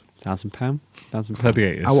 maybe. £1,000? £1,000?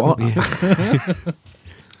 Gladiators.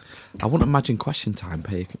 I wouldn't imagine Question Time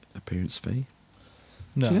pay appearance fee.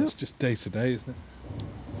 No, Do you know? it's just day to day, isn't it?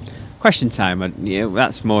 Question time, yeah,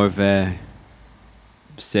 that's more of a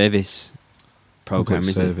service program,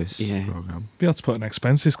 Public isn't service it? Yeah. program. Be able to put an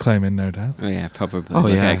expenses claim in, no doubt. Oh yeah, probably. Oh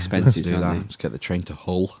They'll yeah, get expenses, do that. won't Let's get the train to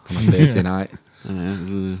Hull on a Thursday night.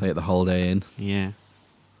 they? Stay the whole day in. Yeah.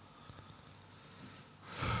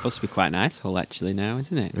 Supposed to be quite nice, Hull, actually, now,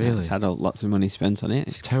 isn't it? Really? It's had lots of money spent on it.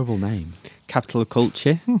 It's a terrible name Capital of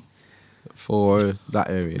culture. for that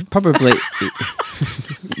area. Probably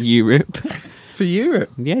Europe. For Europe?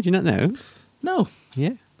 Yeah, do you not know? No.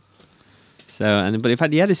 Yeah. So, but in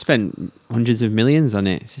fact, yeah, they spent hundreds of millions on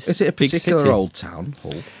it. It's just Is it a big particular city. old town,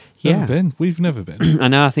 Hull? Yeah. Never been. We've never been. I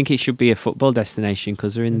know. I think it should be a football destination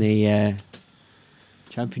because they're in the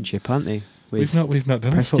championship, aren't they? We've not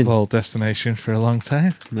done Preston. a football destination for a long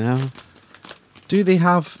time. No. Do they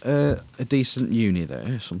have a decent uni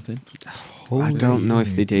there or something? I don't know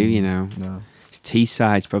if they do. You know, No. it's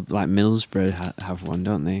Teesside's probably like Middlesbrough have one,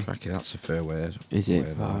 don't they? Cracky, that's a fair word. Is it?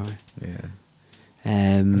 Word, Oh. Yeah.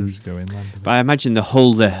 We'll just go inland. a bit. But I imagine the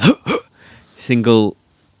whole single,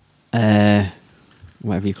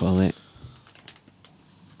 whatever you call it.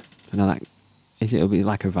 I know that it'll be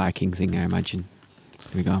like a Viking thing. I imagine.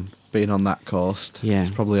 Here we go. Being on that coast. Yeah.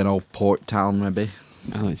 It's probably an old port town, maybe.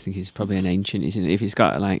 I don't think it's probably an ancient, isn't it? If it's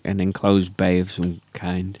got like an enclosed bay of some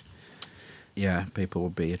kind. Yeah, people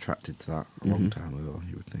would be attracted to that a long Mhm. time ago,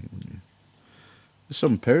 you would think, wouldn't you? There's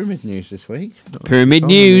some pyramid news this week. Don't know if Pyramid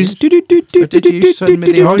you saw the news. Or did you send me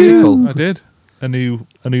the article? I did. A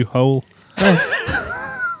new hole.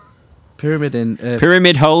 Pyramid in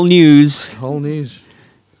Pyramid hole news. whole news.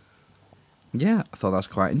 Yeah, I thought that's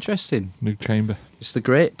quite interesting. New chamber. It's the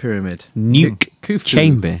Great Pyramid. Nuke Khufu.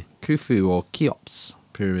 chamber. Khufu or Cheops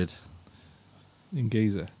Pyramid. In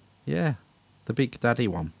Giza. Yeah, the Big Daddy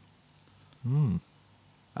one. Mm.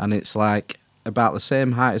 And it's like about the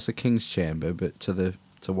same height as the King's Chamber, but to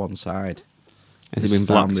one side. Has it They been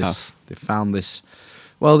found blocked this- off? They found this.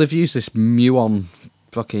 Well, they've used this muon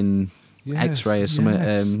fucking Yes, X-ray or something,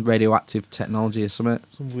 yes. radioactive technology or something.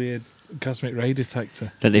 Some weird cosmic ray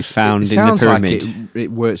detector. That they found It in the sounds pyramid. like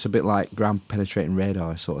it works a bit like ground penetrating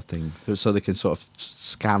radar sort of thing, so they can sort of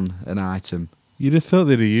scan an item. You'd have thought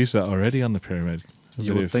they'd have used that already on the pyramid. A You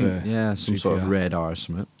bit would of, think, yeah, some sort of GPR. radar or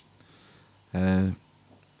something.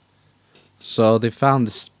 So they found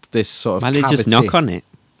this sort of Might they just cavity. knock on it?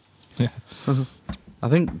 I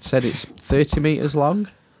think it said it's 30 metres long,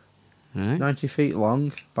 Right? 90 feet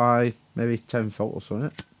long by maybe 10 foot or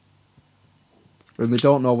something. And they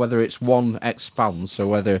don't know whether it's one expanse or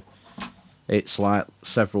whether it's like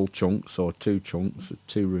several chunks or two chunks, or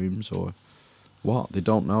 2 rooms or what. They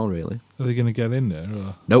don't know really. Are they going to get in there?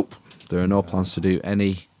 Or? Nope. There are no plans to do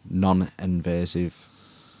any non-invasive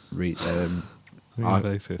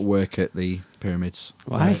Invasive. work at the pyramids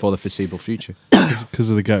Why? for the foreseeable future. Because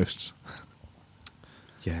of the ghosts.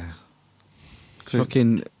 Yeah.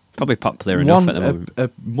 Fucking Probably popular enough at the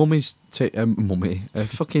moment. a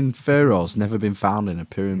fucking pharaoh's never been found in a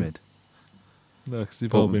pyramid. No, because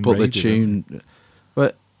they've all been But the raided, haven't tune,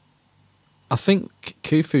 but I think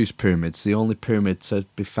Khufu's pyramid's the only pyramid to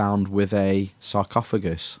be found with a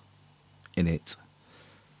sarcophagus in it.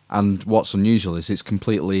 And what's unusual is it's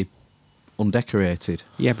completely undecorated.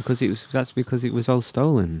 Yeah, because that's because it was all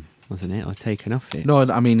stolen, wasn't it, or taken off it? No,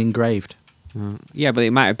 I mean engraved. Yeah, but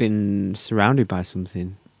it might have been surrounded by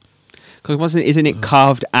something. Because isn't it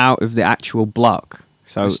carved out of the actual block?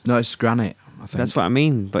 So It's granite. I think. that's what I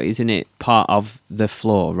mean. But isn't it part of the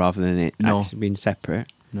floor rather than it No. actually being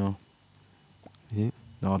separate? No, Yeah.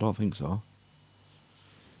 no, I don't think so.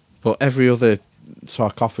 But every other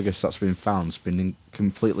sarcophagus that's been found has been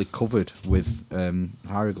completely covered with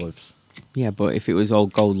hieroglyphs. Yeah, but if it was all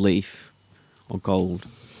gold leaf or gold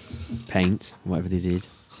paint, whatever they did.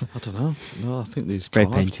 I don't know. No, I think they Spray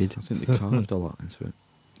carved. painted. I think they carved a lot into it.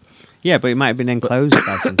 Yeah, but it might have been enclosed by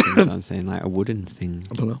something. That's what I'm saying, like a wooden thing.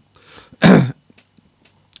 I don't know.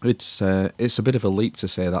 It's a bit of a leap to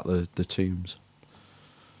say that the tombs.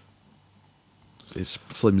 It's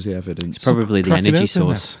flimsy evidence. It's probably the Crack it energy open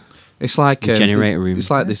then. source. It's like the generator room. It's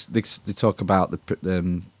like this. They talk about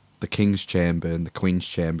the king's chamber and the queen's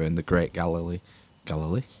chamber and the great gallery.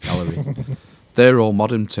 They're all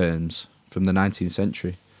modern terms from the 19th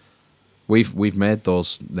century. We've made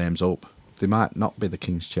those names up. They might not be the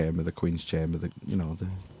king's chamber, the queen's chamber.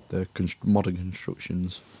 The modern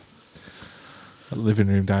constructions. A living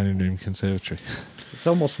room, dining room, conservatory. It's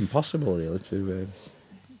almost impossible, really, to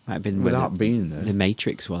Might have been where without being there. the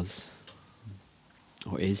Matrix was.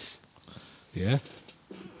 Or is. Yeah.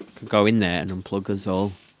 Could go in there and unplug us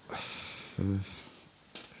all.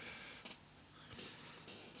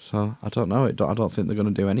 So I don't know. I don't think they're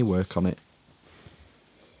going to do any work on it.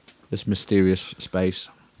 This mysterious space.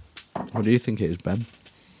 What do you think it is, Ben?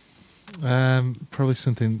 Probably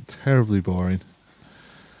something terribly boring.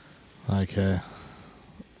 Like a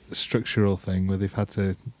structural thing where they've had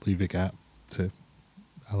to leave a gap to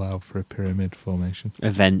allow for a pyramid formation.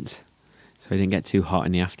 Event. So it didn't get too hot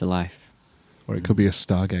in the afterlife. Or it could be a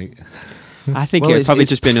Stargate. I think Well, it would probably it's-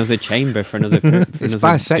 just be another chamber for another. For It's another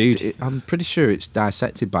bisected. dude. I'm pretty sure it's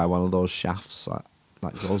dissected by one of those shafts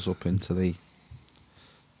that goes up into the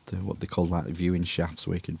what they call like the viewing shafts,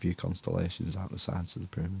 where you can view constellations out the sides of the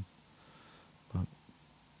pyramid. But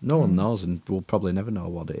no one knows, and we'll probably never know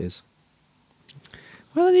what it is.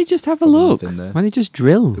 Why don't they just have a Probably look? nothing there. Why don't they just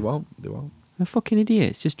drill? They won't. They won't. They're fucking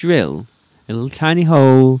idiots. Just drill a little tiny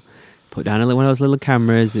hole. Put down one of those little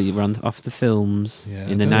cameras that you run off the films Yeah,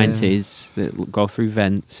 in the I don't- 90s that go through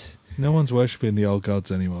vents. No one's worshipping the old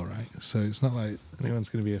gods anymore, right? So it's not like anyone's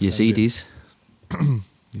going to be offended. Yazidis.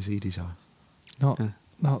 Yazidis are. Not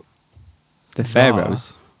The Wow.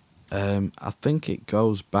 pharaohs. I think it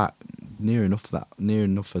goes back near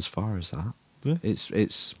enough as far as that. Yeah.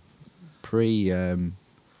 It's pre. I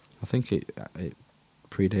think it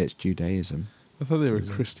predates Judaism. I thought they were a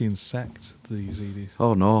Christian sect, the Yazidis.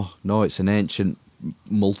 Oh no! It's an ancient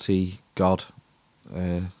multi-god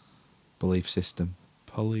belief system.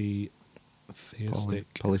 Polytheistic.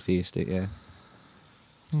 Polytheistic, yeah.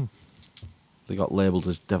 Hmm. They got labelled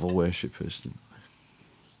as devil worshippers.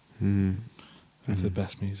 Mm. With the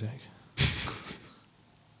best music.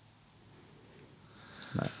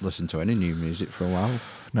 Not listen to any new music for a while.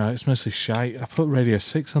 No, it's mostly shite. I put Radio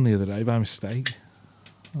 6 on the other day by mistake.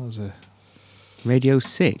 That was a Radio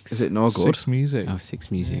 6. Is it no good? 6 music. Oh,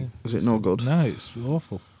 6 music. Yeah. Is it no good? No, it's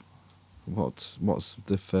awful. What's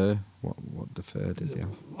the fur? What the fur did you have?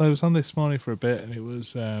 Well, I was on this morning for a bit, and it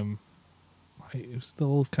was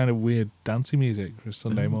still kind of weird dancey music for a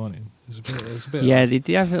Sunday morning. It was a bit. Yeah, odd. they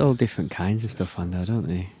do have all different kinds of stuff on there, don't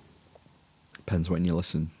they? Depends when you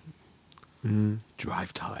listen. Mm.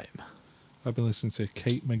 Drive time. I've been listening to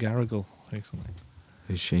Kate McGarrigle recently.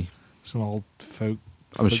 Who's she? Some old folk.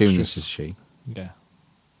 I'm assuming folkstress. this is she. Yeah.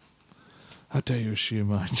 How dare you assume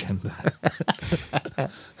my gender?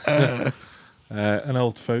 An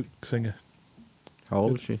old folk singer. How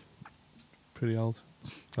old is she? Pretty old.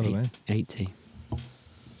 I don't know. 80.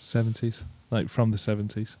 70s. Like from the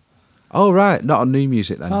 70s. Oh, right. Not on new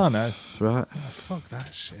music then. Oh, no. Right. Oh, fuck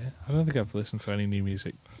that shit. I don't think I've listened to any new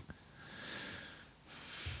music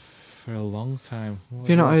for a long time. What Have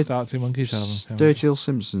you not heard Startsy Monkeys album? Sturgill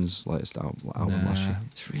Simpson's latest album last year? Nah.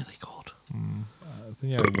 It's really good. I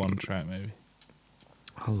think I heard one track maybe.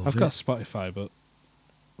 I love I've it. got Spotify, but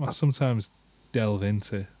I sometimes delve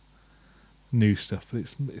into new stuff, but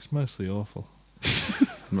it's mostly awful,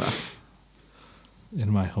 Right. in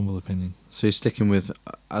my humble opinion. So you're sticking with...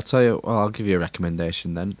 I'll tell you... Well, I'll give you a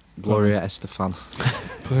recommendation then. Gloria Estefan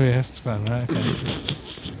Gloria Estefan, right?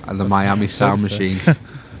 Okay. and the Miami Sound Machine.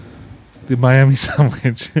 The Miami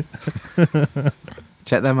Sandwich.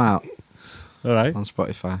 Check them out All right, on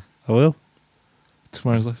Spotify. I will.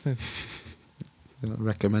 Tomorrow's listening.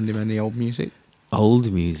 Recommend him any old music?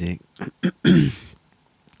 Old music.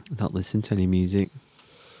 Not listen to any music.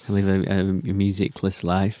 I live a musicless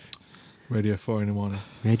life. Radio 4 in the morning.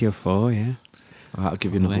 Radio 4, yeah. All right, I'll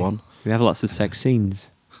give you another Lovely. one. We have lots of sex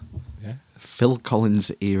scenes. Yeah. Phil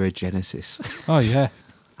Collins era Genesis. Oh yeah.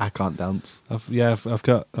 I Can't Dance. I've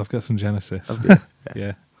got some Genesis.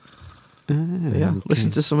 Yeah. Yeah, listen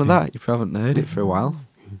to some of that. You probably haven't heard it for a while.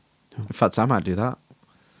 In fact, I might do that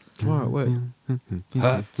tomorrow at work.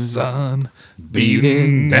 Hot sun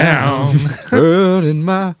beating down. Hurting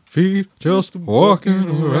my feet, just walking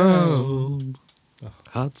around.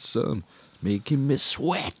 Hot sun making me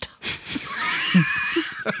sweat.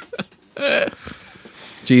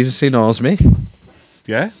 Jesus, he knows me.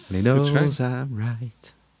 Yeah. And he Good track. knows I'm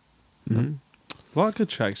right. Mhm. What a good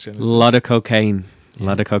tracks, Genesis. A lot of cocaine. A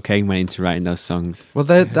lot of cocaine went into writing those songs. Well,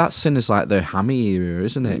 that sin is like the hammy era,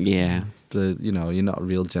 isn't it? Yeah. You're not a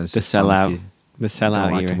real Genesis. The fan if sellout. you The don't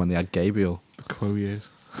sellout like era. them when they had Gabriel. The Quo years.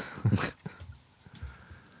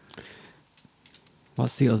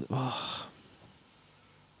 What's the other? Oh.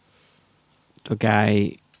 The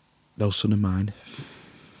guy. No son of mine.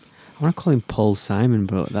 I want to call him Paul Simon,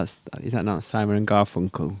 but is that not Simon and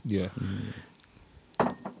Garfunkel? Yeah.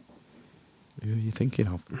 Who are you thinking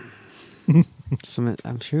of?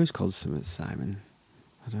 I'm sure it was called something Simon.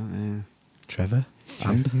 I don't know. Trevor?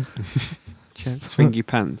 And? Swing your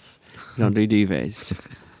pants. You don't do duvets.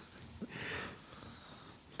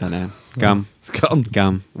 Don't know. Gum. It's gone.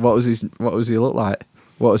 Gum. What was he look like?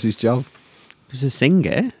 What was his job? He was a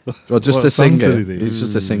singer. Well, just What a songs singer. did he do? He was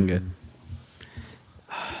just a singer.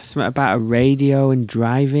 Something about a radio and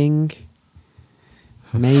driving.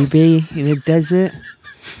 Maybe in a desert.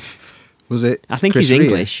 Was it? I think Chris he's Rea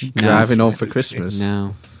English. No. Driving home for Christmas.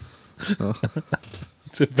 No. Oh.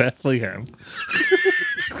 To Bethlehem.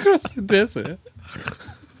 Across the desert.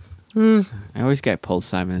 I always get Paul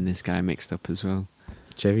Simon and this guy mixed up as well.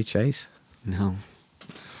 Chevy Chase. No.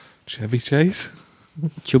 Chevy Chase.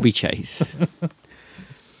 Chubby Chase.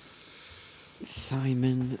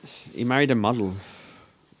 Simon. He married a model.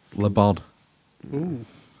 Le Bon. Ooh.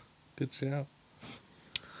 Good shout.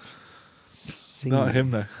 Singer. Not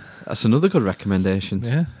him though. That's another good recommendation.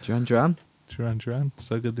 Yeah. Duran. Duran.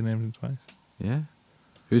 So good they named him twice. Yeah.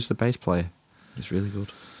 Who's the bass player? He's really good.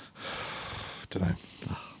 Don't know.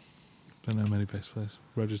 Don't know many bass players.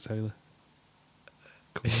 Roger Taylor.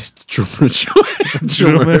 He's the drummer.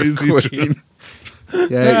 Drummer, of is he Queen.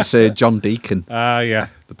 Yeah, it's John Deacon, Ah, yeah.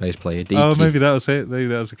 the bass player. Deaky. Oh, maybe that was it. Maybe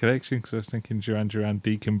that was a connection because I was thinking Duran,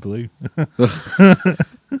 Deacon Blue.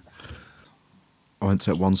 I went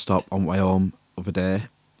to One Stop on way home other day,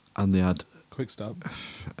 and they had Quick stop.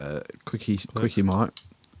 Quickie Mart,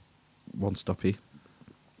 One Stoppy,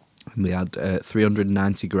 and they had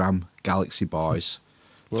 390 gram Galaxy Boys,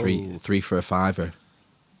 three Whoa. for a £5.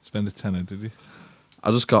 Spend a tenner, did you?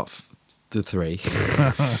 I just got the 3.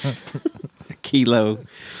 A kilo.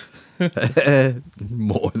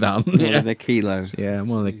 More than More than a kilo. yeah,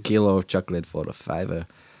 more than a kilo of chocolate for a £5.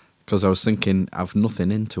 Because I was thinking I've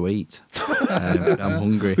nothing in to eat. I'm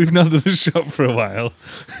hungry. We've not done a shop for a while.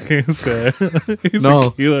 It's No.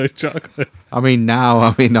 a kilo of chocolate. I've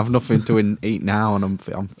nothing to eat now, and I'm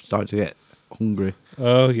starting to get hungry.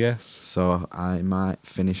 Oh, yes. So I might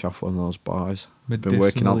finish off one of those bars. Been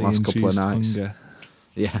working on the last couple of Medicinally nights. induced hunger.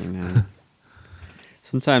 Yeah. You know.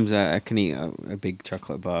 Sometimes I can eat a big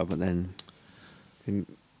chocolate bar, but then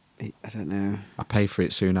I don't know. I pay for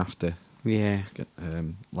it soon after. Yeah. Get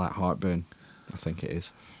like heartburn, I think it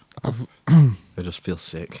is. I've I just feel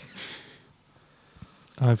sick.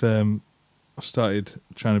 I've started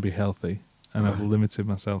trying to be healthy, and I've limited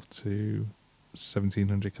myself to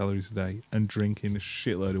 1,700 calories a day and drinking a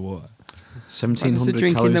shitload of water. What does 1,700 the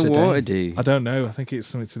drinking calories the a water day. do? I don't know. I think it's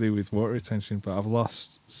something to do with water retention, but I've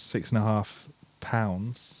lost 6.5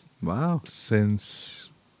 pounds Wow.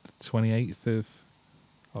 since the 28th of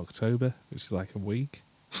October, which is like a week.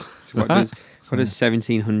 So what does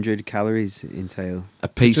 1,700 calories entail? A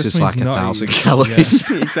just pizza's means like not 1,000 eating-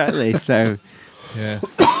 calories. Exactly. So Yeah.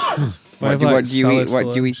 what do you eat? What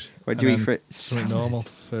do you eat? What do you eat for Something normal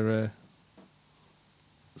for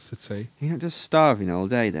tea. You're not just starving all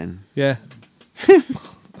day then. Yeah. I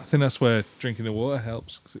think that's where drinking the water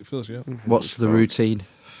helps because it fills you up. What's the routine?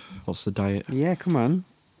 What's the diet? Yeah, come on.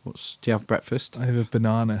 Do you have breakfast? I have a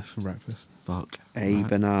banana for breakfast. Fuck. A Right.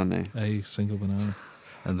 banana. A single banana.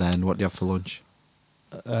 And then what do you have for lunch?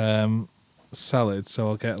 Salad. So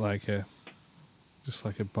I'll get like a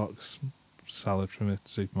box salad from a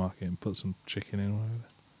supermarket and put some chicken in or whatever.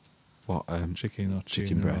 What? Chicken or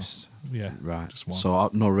Chicken tuna or- breast. yeah. Right. Just one. So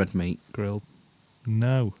no red meat. Grilled.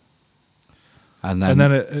 No. And And then,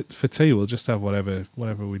 then for tea we'll just have whatever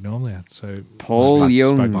we normally had. So Paul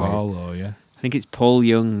Young. Paul or yeah. I think it's Paul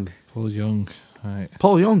Young. Paul Young. Right.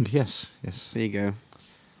 Paul Young. Yes. There you go.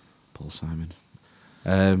 Paul Simon.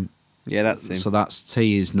 Yeah, that's him. So that's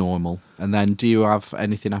tea is normal. And then do you have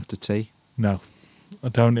anything after tea? No. I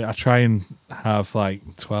don't. I try and have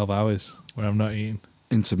like 12 hours where I'm not eating.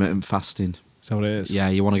 Intermittent fasting. Is that what it is? Yeah,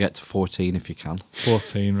 you want to get to 14 if you can.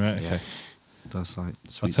 14, right? Okay. Yeah. That's like I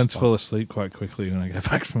sweet tend to spot. fall asleep quite quickly when I get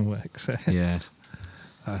back from work, so Yeah.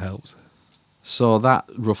 that helps. So that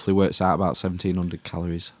roughly works out about 1,700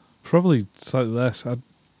 calories. Probably slightly less. I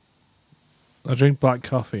drink black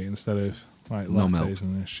coffee instead of like No lattes milk.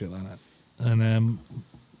 and shit like that. And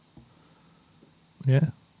yeah,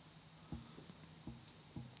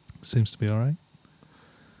 seems to be all right.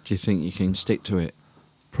 Do you think you can stick to it?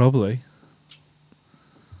 Probably.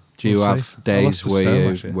 Do you We'll have see. I days lost a stone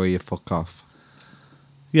last year. where you fuck off?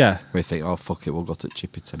 Yeah. Where you think, oh fuck it, we'll go to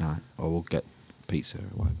Chippy tonight, or we'll get pizza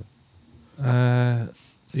or whatever.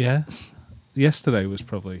 Yeah. Yesterday was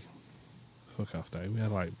probably fuck off day. We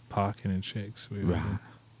had like parking and shit. So we were Right.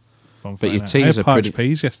 bonfire But your night. teas I had are parched pretty-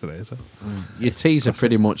 peas yesterday. So. Your teas are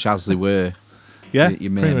pretty much as they were. Yeah,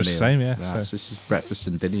 your main pretty much the meal. same. Yeah. Right, So. so this is breakfast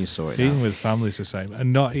and dinner you sort it Eating out. with family's the same,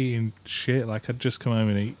 and not eating shit. Like I'd just come home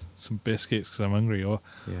and eat some biscuits because I'm hungry, or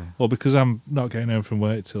Yeah. because I'm not getting home from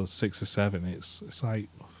work till 6 or 7. It's like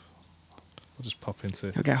I'll just pop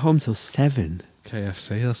into You'll get home till 7.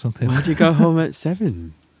 KFC or something. Why'd you go home at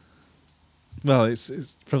 7? Well, it's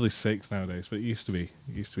probably 6 nowadays, but it used to be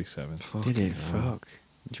 7. Did it? Fucking hell. Fuck.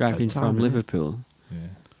 Driving bedtime, from innit? Liverpool. Yeah,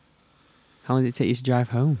 How long did it take you to drive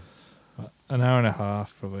home? About an hour and a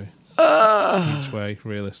half probably each way,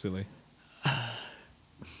 realistically.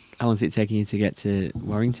 How long is it taking you to get to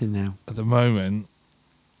Warrington now? At the moment,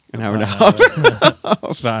 An hour and a about half.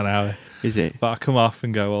 it's about an hour, Is it? but I come off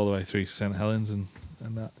and go all the way through St Helens and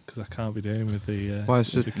that because I can't be doing with the. Why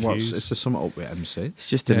is with it? the What's queues. is there something up with MC? It's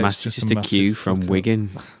just a Yeah, it's massive, just just a a queue massive from fuck up. Wigan,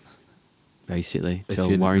 basically, If till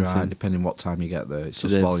you're- Warrington. right, depending what time you get there, it's To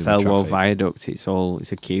just the volume of Fellwall traffic. Viaduct,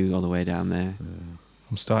 it's a queue all the way down there.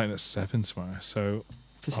 I'm starting at 7 tomorrow, so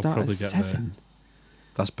To I'll start probably at get 7.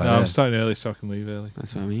 That's no, better. I'm starting early so I can leave early.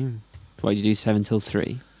 That's what I mean. What did you do? 7 till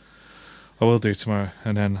 3. I will do tomorrow,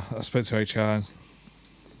 and then I spoke to HR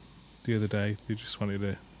the other day. They just wanted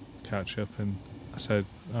to catch up, and I said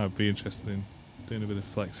I'd be interested in doing a bit of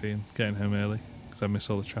flexi and getting home early because I miss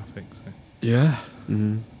all the traffic. So Yeah.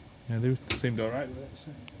 Mm. yeah, they seemed all right with it.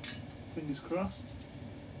 So fingers crossed.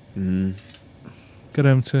 Mm. Got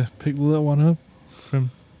home to pick the little one up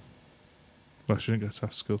from. Well, she didn't go to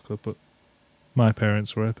after school club, but my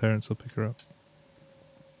parents or her parents will pick her up.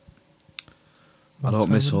 I don't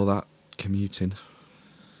miss all that commuting.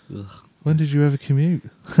 Ugh. When did you ever commute?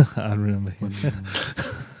 I remember.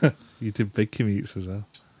 You did big commutes as well.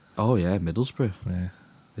 Oh yeah, Middlesbrough Yeah.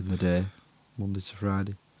 in the day, Monday to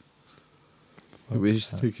Friday. We used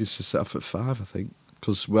to think used to set off at 5, I think,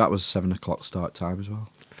 because that was 7 o'clock start time as well.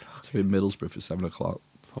 To be in Middlesbrough for 7 o'clock.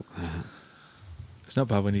 Fuck that. It's not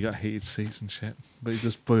bad when you got heated seats and shit, but it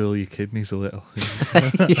does boil your kidneys a little.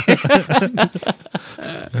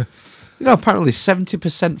 You know, apparently 70%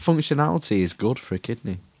 functionality is good for a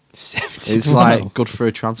kidney. 70. It's like good for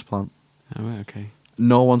a transplant. Oh, right, okay.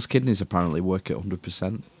 No one's kidneys apparently work at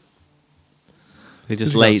 100%. They're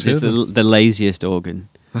just You've got lazy. two It's of the laziest organ.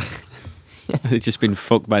 They've just been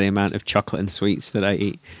fucked by the amount of chocolate and sweets that I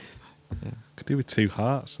eat. Could do with 2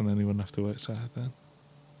 hearts, and then you wouldn't have to work so hard then.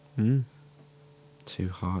 Mm. 2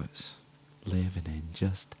 hearts living in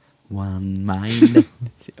just one mind.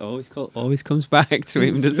 It always comes back to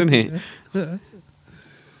him, doesn't it?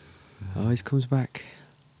 Always comes back.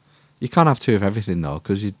 You can't have 2 of everything though,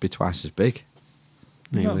 because you'd be twice as big.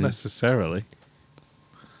 No, you Not wouldn't. necessarily.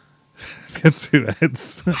 Get 2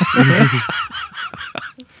 heads.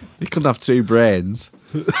 You couldn't have 2 brains.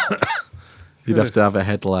 You'd have to have a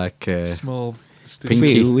head like small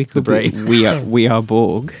Pinky, we the could brain. be, we are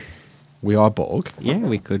Borg. We are Borg. Yeah,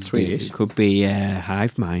 we could Swedish. be. It could be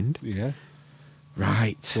Hive Mind. Yeah,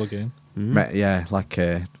 Right. plug in. Yeah, like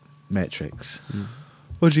Matrix.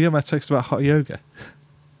 Oh, did you get my text about hot yoga?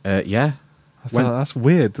 Yeah. I thought When- that's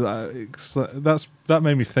weird. That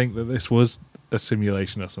made me think that this was a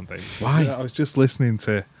simulation or something. Why? I was just listening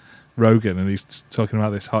to Rogan and he's talking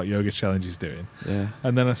about this hot yoga challenge he's doing, Yeah.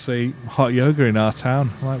 and then I see hot yoga in our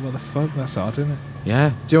town. I'm like, what the fuck? That's odd, isn't it?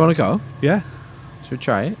 Yeah. Do you want to go? Yeah, Should we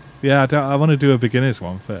try it? yeah. I want to do a beginners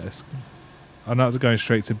one first. I'm not going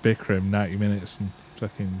straight to Bikram 90 minutes and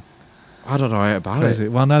fucking I don't know about crazy.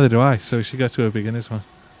 it. Well, neither do I. So we should go to a beginners one.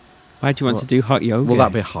 Why do you want Well, to do hot yoga? Will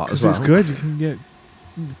that be hot as Because well? it's good.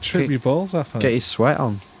 You can trip Get- your balls off. On Get it. your sweat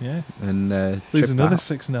on Yeah. and Lose trip another out.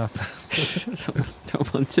 6.5 pounds.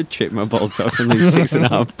 Don't want to trip my balls off and lose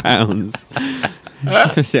 6.5 pounds.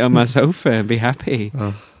 To sit on my sofa and be happy. You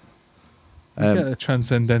Um, get a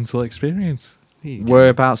transcendental experience.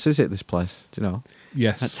 Whereabouts is it, this place? Do you know? A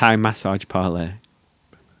Yes. Thai massage parlour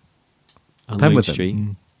on Pen Loon with them. Street.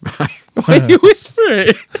 Mm. Why are you whispering?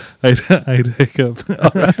 I'd hiccup.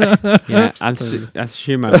 Yeah, I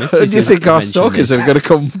assume my Do missus you has think our mentioned stalkers this. are going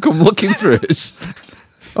to come looking for us?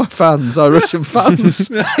 Our fans, our Russian fans,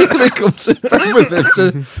 are going to come to bed with them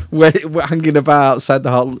to wait, hanging about outside the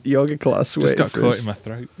hot yoga class. Just waiting got for caught us. in my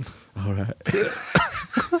throat. All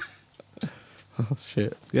right. Oh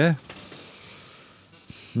shit. Yeah.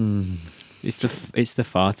 It's the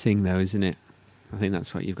farting though, isn't it? I think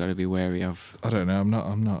that's what you've got to be wary of. I don't know.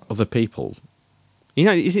 I'm not. Other people. You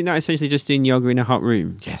know, is it not essentially just doing yoga in a hot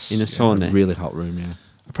room? Yes. In a Yeah, sauna. a really hot room. Yeah.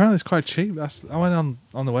 Apparently, it's quite cheap. I went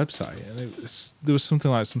on the website and there was something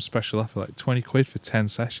like some special offer, like 20 quid for 10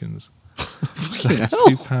 sessions. Fucking That's hell.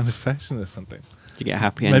 £2 a session or something. Do you get a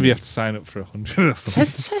happy Maybe ending? you have to sign up for 100 or 10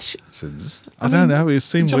 something. sessions. I don't know. It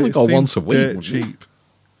seemed you'd only it go seemed once a week, dirt wouldn't you? cheap.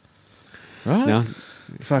 Right. No.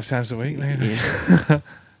 5 times a week, maybe. Yeah.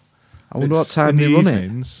 I wonder what It's time in they the run it.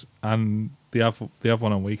 evenings, and they have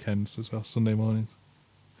one on weekends as well, Sunday mornings.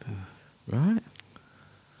 Right.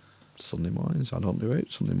 Sunday mornings. I don't do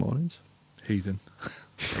it. Sunday mornings. Heathen.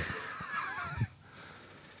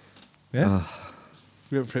 Yeah.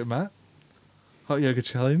 You up for it, Matt? Hot yoga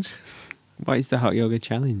challenge, What is the hot yoga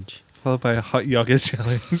challenge? followed by a hot yoga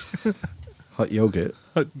challenge. Hot yogurt.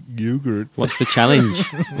 Hot yogurt. What's the challenge?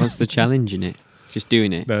 What's the challenge in it? Just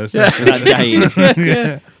doing it No, it's without dying,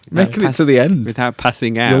 Yeah. Making it to the end. without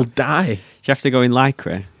passing out. You'll Do die. you have to go in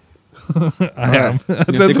lycra? I am. I You have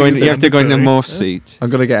don't to go in, think you have to go in the it's morph suit. I'm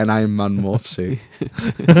gonna get an Iron Man morph suit.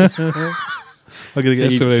 I'm going to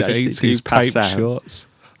get So some you of those actually do 80s pass piped out. shorts.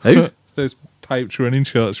 Who? Those piped running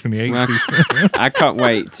shorts from the Well, 80s. I can't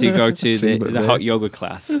wait to go to See the what they- hot yoga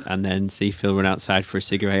class and then see Phil run outside for a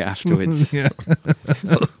cigarette afterwards. Yeah.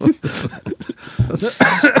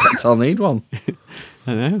 I'll need one.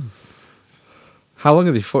 I know. How long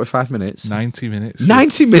are they? 45 minutes? 90 minutes.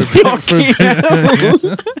 90 minutes?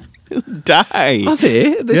 Die. Are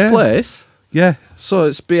they at this Yeah. place? Yeah. So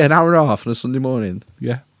it's be an hour and a half on a Sunday morning.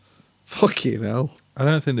 Yeah. Fucking hell. I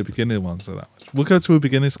don't think the beginner ones are that much. We'll go to a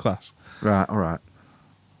beginner's class. Right, alright.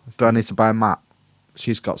 Do I need to buy a mat?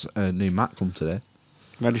 She's got a new mat come today.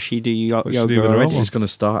 Why does she do What does she yoga do with her already? own She's going to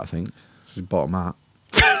start, I think. She's bought a mat.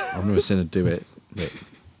 I've never seen her do it. But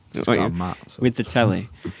she's Oh, got yeah. a mat. So, With the telly.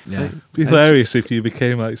 yeah. It'd be hilarious if you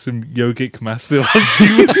became like some yogic master. while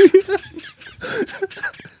she was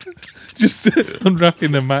just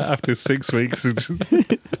unwrapping the mat after 6 weeks and just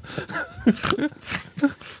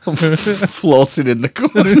I'm floating in the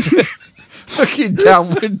corner. Fucking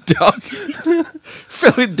downward dog.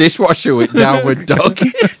 Filling dishwasher with downward dog.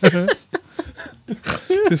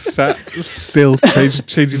 just sat still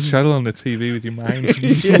changing channel on the TV with your mind.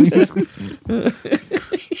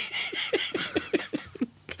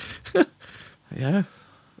 Yeah.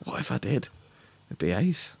 What if I did? It'd be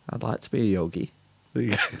ace. I'd like to be a yogi.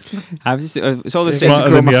 It's all the Get to Smarter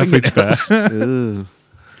grow than my the average bear. Ooh.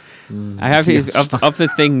 I have Yes. of the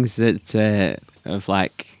things that of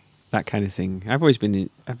like that kind of thing.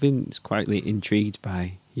 I've been quietly intrigued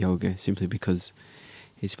by yoga simply because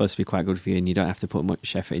it's supposed to be quite good for you, and you don't have to put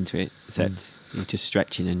much effort into it, except you're just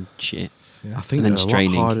stretching and shit. Yeah. I think And then they're a lot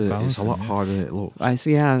straining. harder. It's a Balancing, lot yeah. harder than it looks.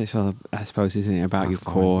 It's all, I suppose, isn't it, about I your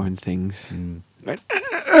find core that. and things. Mm.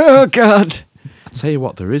 Oh God! I'll tell you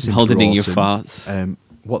what there is in Holding in your Broughton. farts.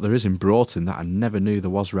 What there is in Broughton that I never knew there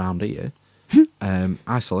was round here.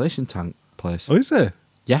 Isolation tank place. Oh, is there?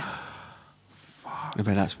 Yeah. I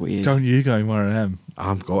bet that's weird. Don't you go in one of them?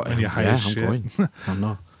 I'm going. And you're high Yeah, as I'm shit. going. I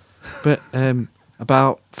know. But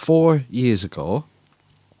about 4 years ago,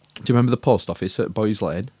 do you remember the post office at Boys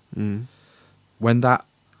Lane? Mm. When that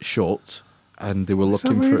shut, and they were Is that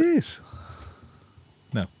looking where for it is?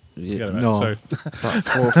 No. Yeah, Forget about it, no, sorry.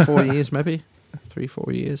 about 4 years maybe,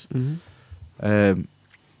 3-4 years. Mhm.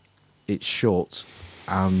 It's shut,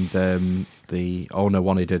 and the owner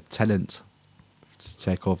wanted a tenant to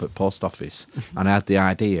take over the post office, and I had the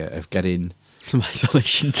idea of getting Some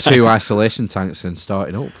isolation 2 time. isolation tanks and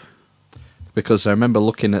starting up. Because I remember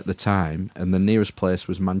looking at the time, and the nearest place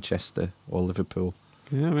was Manchester or Liverpool.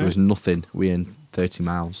 Yeah, There right. was nothing within 30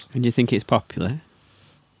 miles. And do you think it's popular?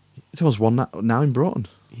 There was one now in Broughton.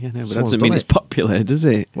 Yeah, no, but that Someone's doesn't mean done it's it. popular, does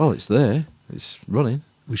it? Well, it's there. It's running.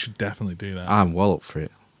 We should definitely do that. I'm well up for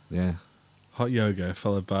it. Yeah. Hot yoga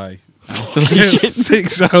followed by Isolation.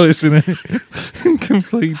 6 hours in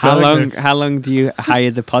complete darkness. How long do you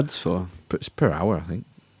hire the pods for? But it's per hour, I think.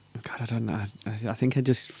 God, I don't know. I think I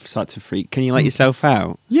just start to freak. Can you let yourself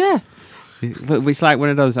out? Yeah. But it's like one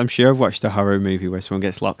of those. I'm sure I've watched a horror movie where someone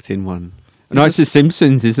gets locked in one. No, it's The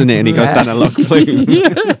Simpsons, isn't it? And he goes Yeah. down a log flume.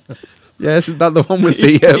 Yeah, isn't that the one with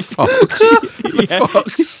the fox? The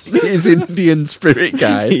fox, his Indian spirit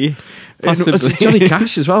guy. Yeah, It was possibly. Johnny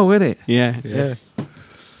Cash as well, wasn't it? Yeah. Yeah.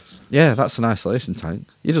 Yeah, that's an isolation tank.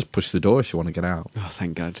 You just push the door if you want to get out. Oh,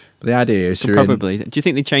 thank God. But the idea is So you're probably. Do you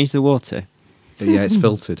think they changed the water? yeah, it's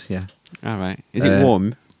filtered, yeah. All right. Is it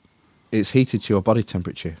warm? It's heated to your body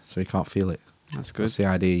temperature, so you can't feel it. That's good. That's the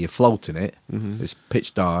idea. You're floating it. Mhm. It's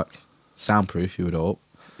pitch dark, soundproof, you would hope.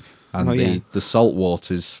 And Oh, yeah. the salt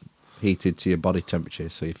water's heated to your body temperature,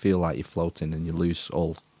 so you feel like you're floating and you lose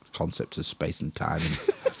all concepts of space and time and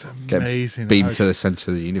That's get amazing. beamed to the centre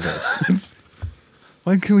of the universe.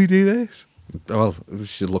 When can we do this? Well, we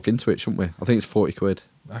should look into it, shouldn't we? I think it's 40 quid.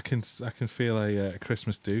 I can feel a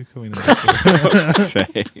Christmas do coming.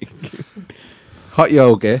 Sake. Hot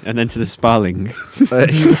yoga. And then to the sparling.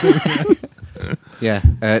 Yeah,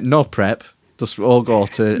 no prep. Just all go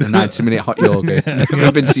to a 90-minute hot yoga.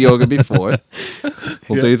 Never been to yoga before.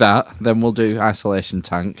 We'll Yeah. do that. Then we'll do isolation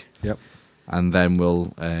tank. Yep. And then we'll,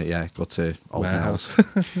 go to Old House.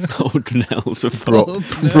 Old Nels of Brought,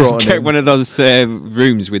 brought Get in. one of those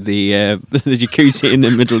rooms with the jacuzzi in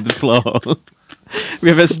the middle of the floor.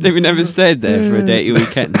 We've never stayed there for a dirty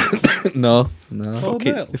weekend. No. Old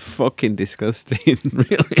Nels? Fucking disgusting.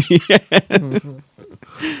 Really? Yeah.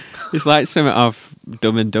 It's like something off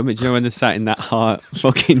Dumb and Dumber. Do you know when they're sat in that hot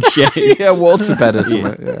fucking shade? Yeah, waterbed or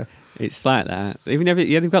something. Yeah. It's like that.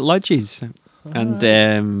 They've got lodges. And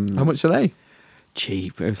How much are they?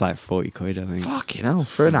 cheap. It was like 40 quid, I think. Fucking hell,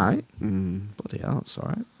 for a night. Mm. Bloody hell, that's all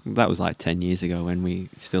right. That was like 10 years ago when we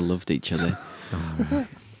still loved each other.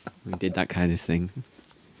 We did that kind of thing.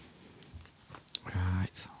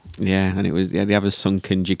 Right. Yeah, and it was they have a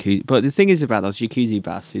sunken jacuzzi. But the thing is about those jacuzzi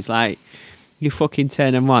baths, it's like you fucking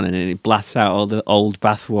turn them on and then it blasts out all the old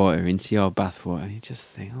bath water into your bath water. You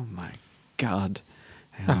just think, oh my God.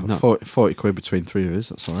 I'm not- 40 quid between 3 of us,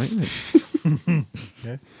 that's all right, isn't it?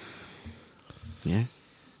 Yeah. Yeah.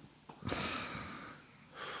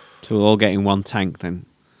 So we're all getting one tank then.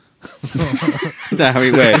 Is that how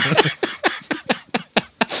it works?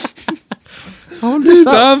 I wonder if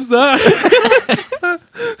that... Sam's that.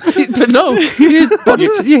 But no, you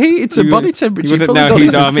heat it to body temperature. You wouldn't probably know don't whose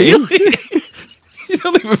even arm it feel is. You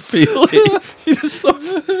don't even feel it. You just sort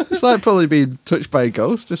of- it's like probably being touched by a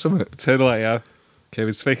ghost or something. Turn the light out.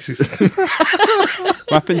 Kevin's faces. What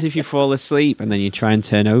happens if you fall asleep and then you try and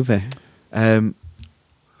turn over? I've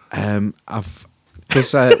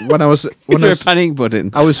because when I was Is there a panic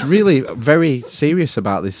button? I was really very serious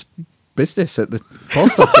about this business at the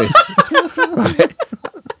post office. Right?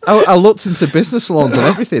 I looked into business loans and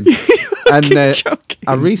everything, and joking.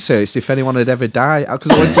 I researched if anyone had ever died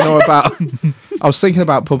because I wanted to know about. I was thinking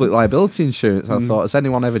about public liability insurance. I thought, has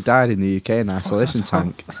anyone ever died in the UK in an isolation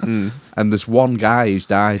tank? And there's one guy who's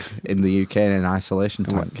died in the UK in an isolation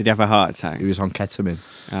tank. Did you have a heart attack? He was on ketamine.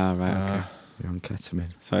 Oh, right, okay. He was on ketamine.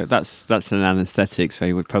 So that's an anaesthetic, so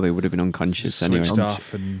he would have been unconscious Just anyway. switched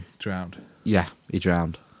off and drowned. Yeah, he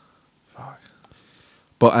drowned. Fuck.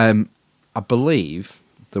 But I believe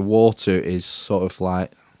the water is sort of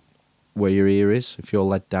like where your ear is if you're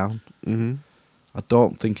led down. Mm-hmm. I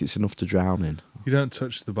don't think it's enough to drown in. You don't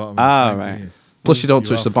touch the bottom of the Ah, tank, right. do you? Plus, you don't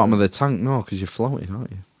You touch are the bottom of floating. the tank, no, because you're floating,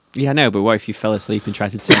 aren't you? Yeah, no, but what if you fell asleep and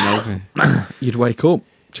tried to turn over? You'd wake up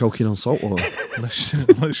choking on salt water. Unless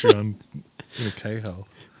you're on in a K-hole.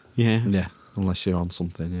 Yeah. Yeah, unless you're on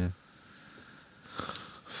something, yeah.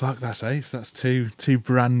 Fuck, that's ace. That's two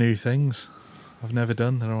brand new things I've never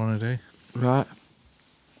done that I want to do. Right.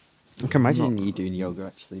 I can imagine you doing yoga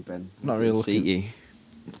actually, Ben. Not really See looking- you.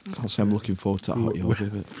 Can't say I'm looking forward to that hot yoga,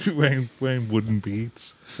 but wearing wooden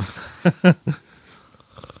beads.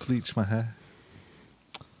 Bleach my hair.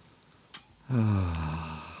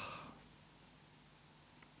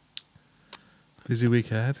 Busy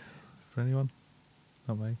week ahead for anyone?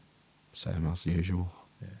 Not me. Same as usual.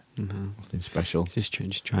 No. Nothing special. Just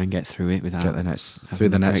try and get through it without. Get the next having through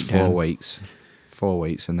the a next breakdown. 4 weeks. 4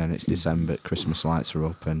 weeks, and then it's December. Christmas lights are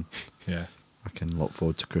up, and Yeah. I can look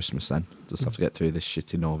forward to Christmas then. Just have to get through this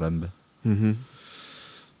shitty November. Mm-hmm.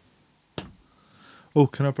 Oh,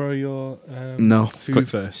 can I borrow your No.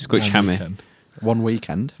 Hoover? Scotch one hammer. weekend? One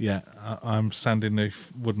weekend. Yeah, I'm sanding the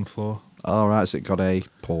wooden floor. All right, so it got a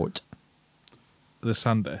port, The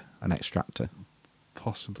sander, an extractor.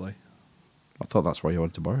 possibly. I thought that's why you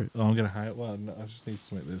wanted to borrow it. Oh, I'm going to hire. Well, no, I just need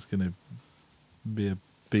something that's going to be a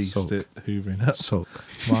beast Suck. at hoovering up. So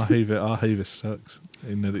Our Hoover sucks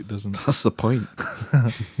in that it doesn't. that's the point.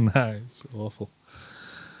 No, it's awful.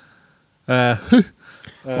 Why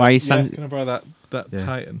are you sand- Can I borrow that Yeah.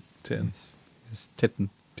 Titan? It's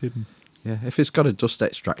Titan. Titan. Yeah, if it's got a dust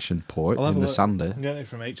extraction port I'll have in a the look. sander, I'm getting it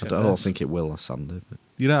from I HMS. don't think it will a sander. But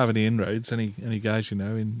You don't have any inroads? Any guys you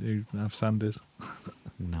know who have sanders?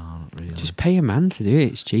 no, not really. Just pay a man to do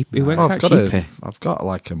it. It's cheap. It No. works Oh, out cheaper. I've got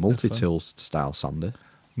like a multi-tool style sander.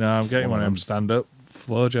 No, I'm getting one of them stand-up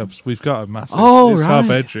floor jobs. We've got a massive. Oh, it's our right.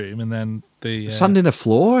 bedroom, and then the Sanding a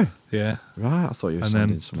floor. Yeah, Right, I thought you were and sanding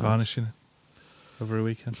then something. varnishing over a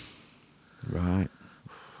weekend. Right.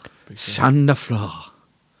 Big Sand the floor.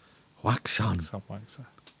 Wax on. waxer.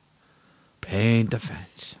 Paint the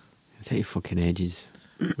fence. It'll take you fucking ages.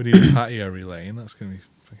 We need a patio relaying. That's going to be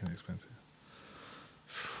fucking expensive.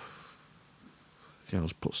 Yeah,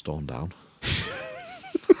 let's put stone down.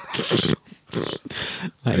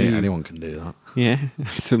 Like, Anyone can do that. yeah,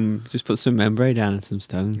 just put some membrane down and some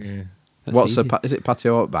stones. Yeah. That's What's easy. is it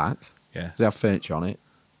patio at back? Yeah. Does it have furniture on it?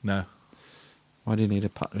 No. Why do you need a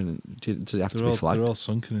patio? Does it have to They're be all, flagged? they're all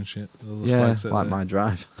sunken and shit. All the Yeah, flags that like are my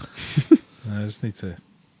drive. there. No, I just need to.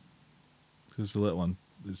 Because the little one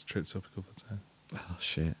has tripped up a couple of times. Oh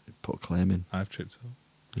shit! Put a claim in. I've tripped up.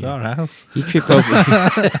 It's Yeah. our house. You trip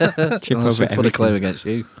over. trip Oh, over so put a claim everything. against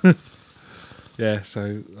you. Yeah,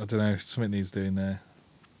 so I don't know. Something needs doing there.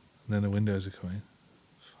 And then the windows are coming.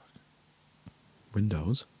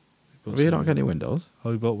 Windows. We bought Have you some- not got any windows?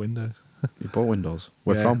 Oh, we bought windows. You bought windows.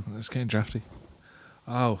 Where Yeah, from? It's getting drafty.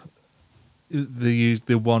 Oh, the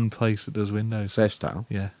one place that does windows. Safe Style.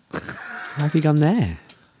 Yeah, Why have you gone there?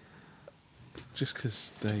 just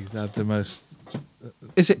because they had the most.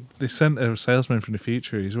 Is it? They sent a salesman from the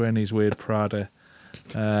future. He's wearing these weird Prada.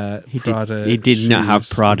 He did- Prada. he did not have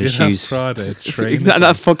shoes. Prada He did have shoes. Prada trainers. Does that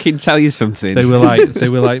on. fucking tell you something? They were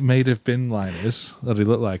like made of bin liners, or they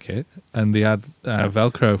looked like it, and they had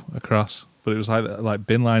Velcro across, but it was like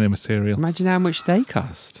bin liner material. Imagine how much they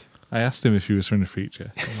cost. I asked him if he was from the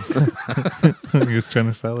future. He was trying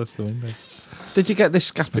to sell us the window. Did you get this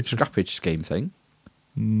Expensive. scrappage scheme thing?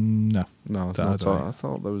 No. No, Don't know. I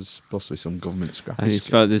thought there was supposed to be some government scrappage. And it's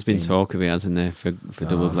about, there's been scheme. talk of it, hasn't there, for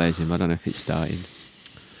double Oh. glazing, but I don't know if it's started.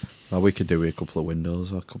 Well, we could do with a couple of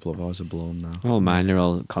windows. A couple of ours are blown now. All mine are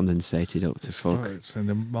all condensated up to fuck. It's in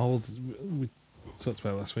the mould. We talked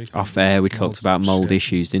about it last week. Off air, we talked Mold's about mould shit.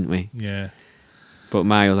 issues, didn't we? Yeah. But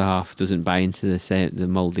my other half doesn't buy into the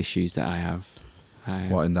mould issues that I have.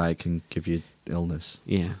 What in that it can give you illness,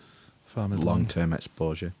 Yeah, Farmer's long-term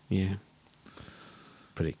exposure. yeah,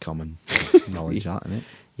 Pretty common knowledge, that, isn't it?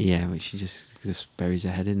 yeah. Which she just buries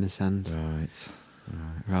her head in the sand Right. As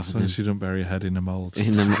rather long than as you don't bury your head in a mould.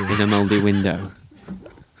 in a mouldy window.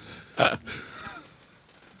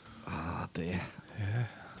 Oh dear. Yeah.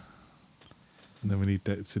 And then we need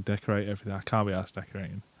to decorate everything. I can't be asked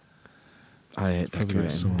decorating. I hate Probably get decorating.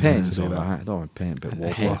 someone Paint's to do that. alright. I don't want to paint, but I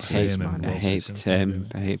wall hate, glass hate- is hate- mine. I walls hate, is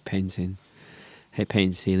something. I hate painting. Hate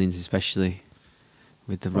painting ceilings, especially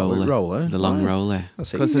with the What, with roller, roller? the long Why? roller.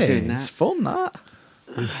 That's Because easy. they're doing It's that. fun, that.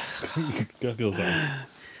 Goggles on.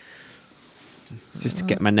 Just to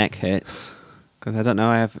get my neck hurts. Because I don't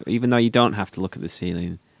know, even though you don't have to look at the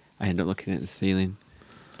ceiling, I end up looking at the ceiling.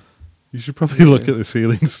 You should probably look at the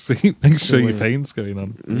ceiling to see, make sure your Yeah. paint's going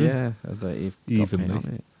on. Yeah, that you've got paint Evenly. on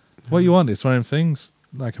it. What you want is one of them things,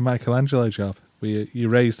 like a Michelangelo job, where you're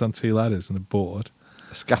raised on two ladders and a board.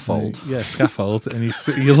 A scaffold. Yeah, scaffold, and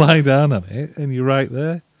you lie down on it, and you're right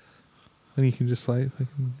there. And you can just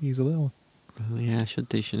fucking use a little one. Well, yeah, I should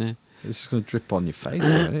do, shouldn't It's just going to drip on your face,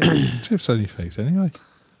 isn't it? Drips on your face anyway.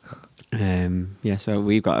 I? Yeah, so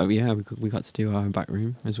we got to do our back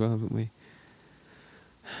room as well, haven't we?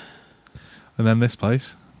 And then this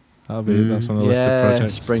place. That's on the list of Yeah,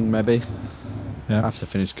 projects. spring maybe. I Yeah. have to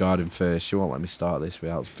finish garden first. She won't let me start this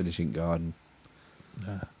without finishing garden.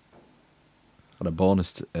 Yeah. Had a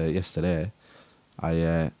bonus yesterday.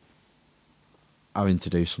 Having to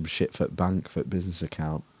do some shit for bank for business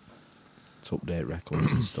account to update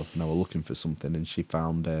records and stuff. And I was looking for something, and she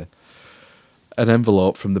found an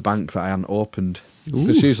envelope from the bank that I hadn't opened.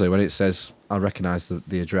 Because usually when it says, I recognise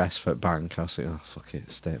the address for bank, I'll say, oh, fuck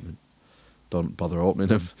it, statement. Don't bother opening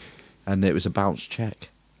them. And it was a bounce cheque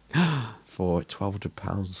for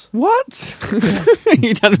 £1,200. What?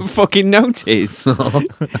 You didn't fucking notice.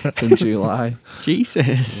 In July.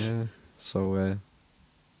 Jesus. Yeah. So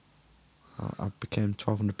I became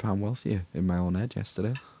 £1,200 wealthier in my own head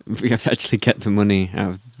yesterday. We have to actually get the money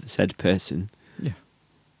out of the said person. Yeah.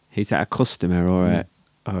 Is that a customer or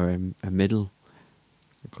a middle?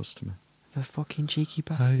 A customer. The fucking cheeky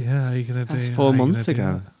bastard. Yeah, how are you going to do That's it? 4 months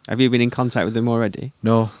ago. Have you been in contact with them already?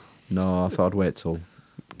 No, I thought I'd wait till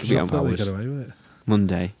Be on Probably hours. get away with it.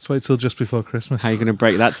 Monday. Let's wait till just before Christmas. How are you going to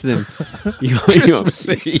break that to them? Christmas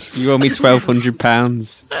Eve. You owe me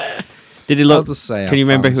 £1,200. Did he I'll look? just say Can I you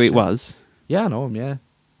remember found who it shit. was? Yeah, I know him, yeah.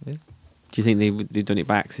 Do you think they've done it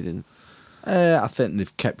by accident? I think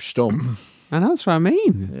they've kept stum. I know, that's what I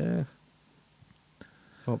mean. Yeah.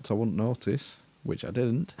 Hoped I wouldn't notice, which I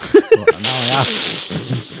didn't. But now I have.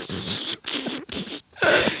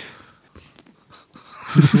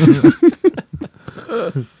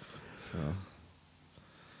 So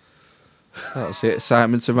that's the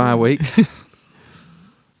excitement of my week. Should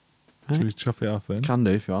we chop it off then? Can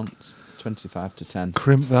do if you want. It's 25 to 10.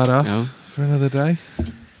 Crimp that off No. for another day.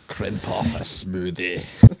 Crimp off a smoothie.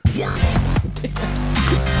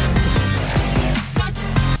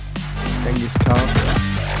 Genghis Khan.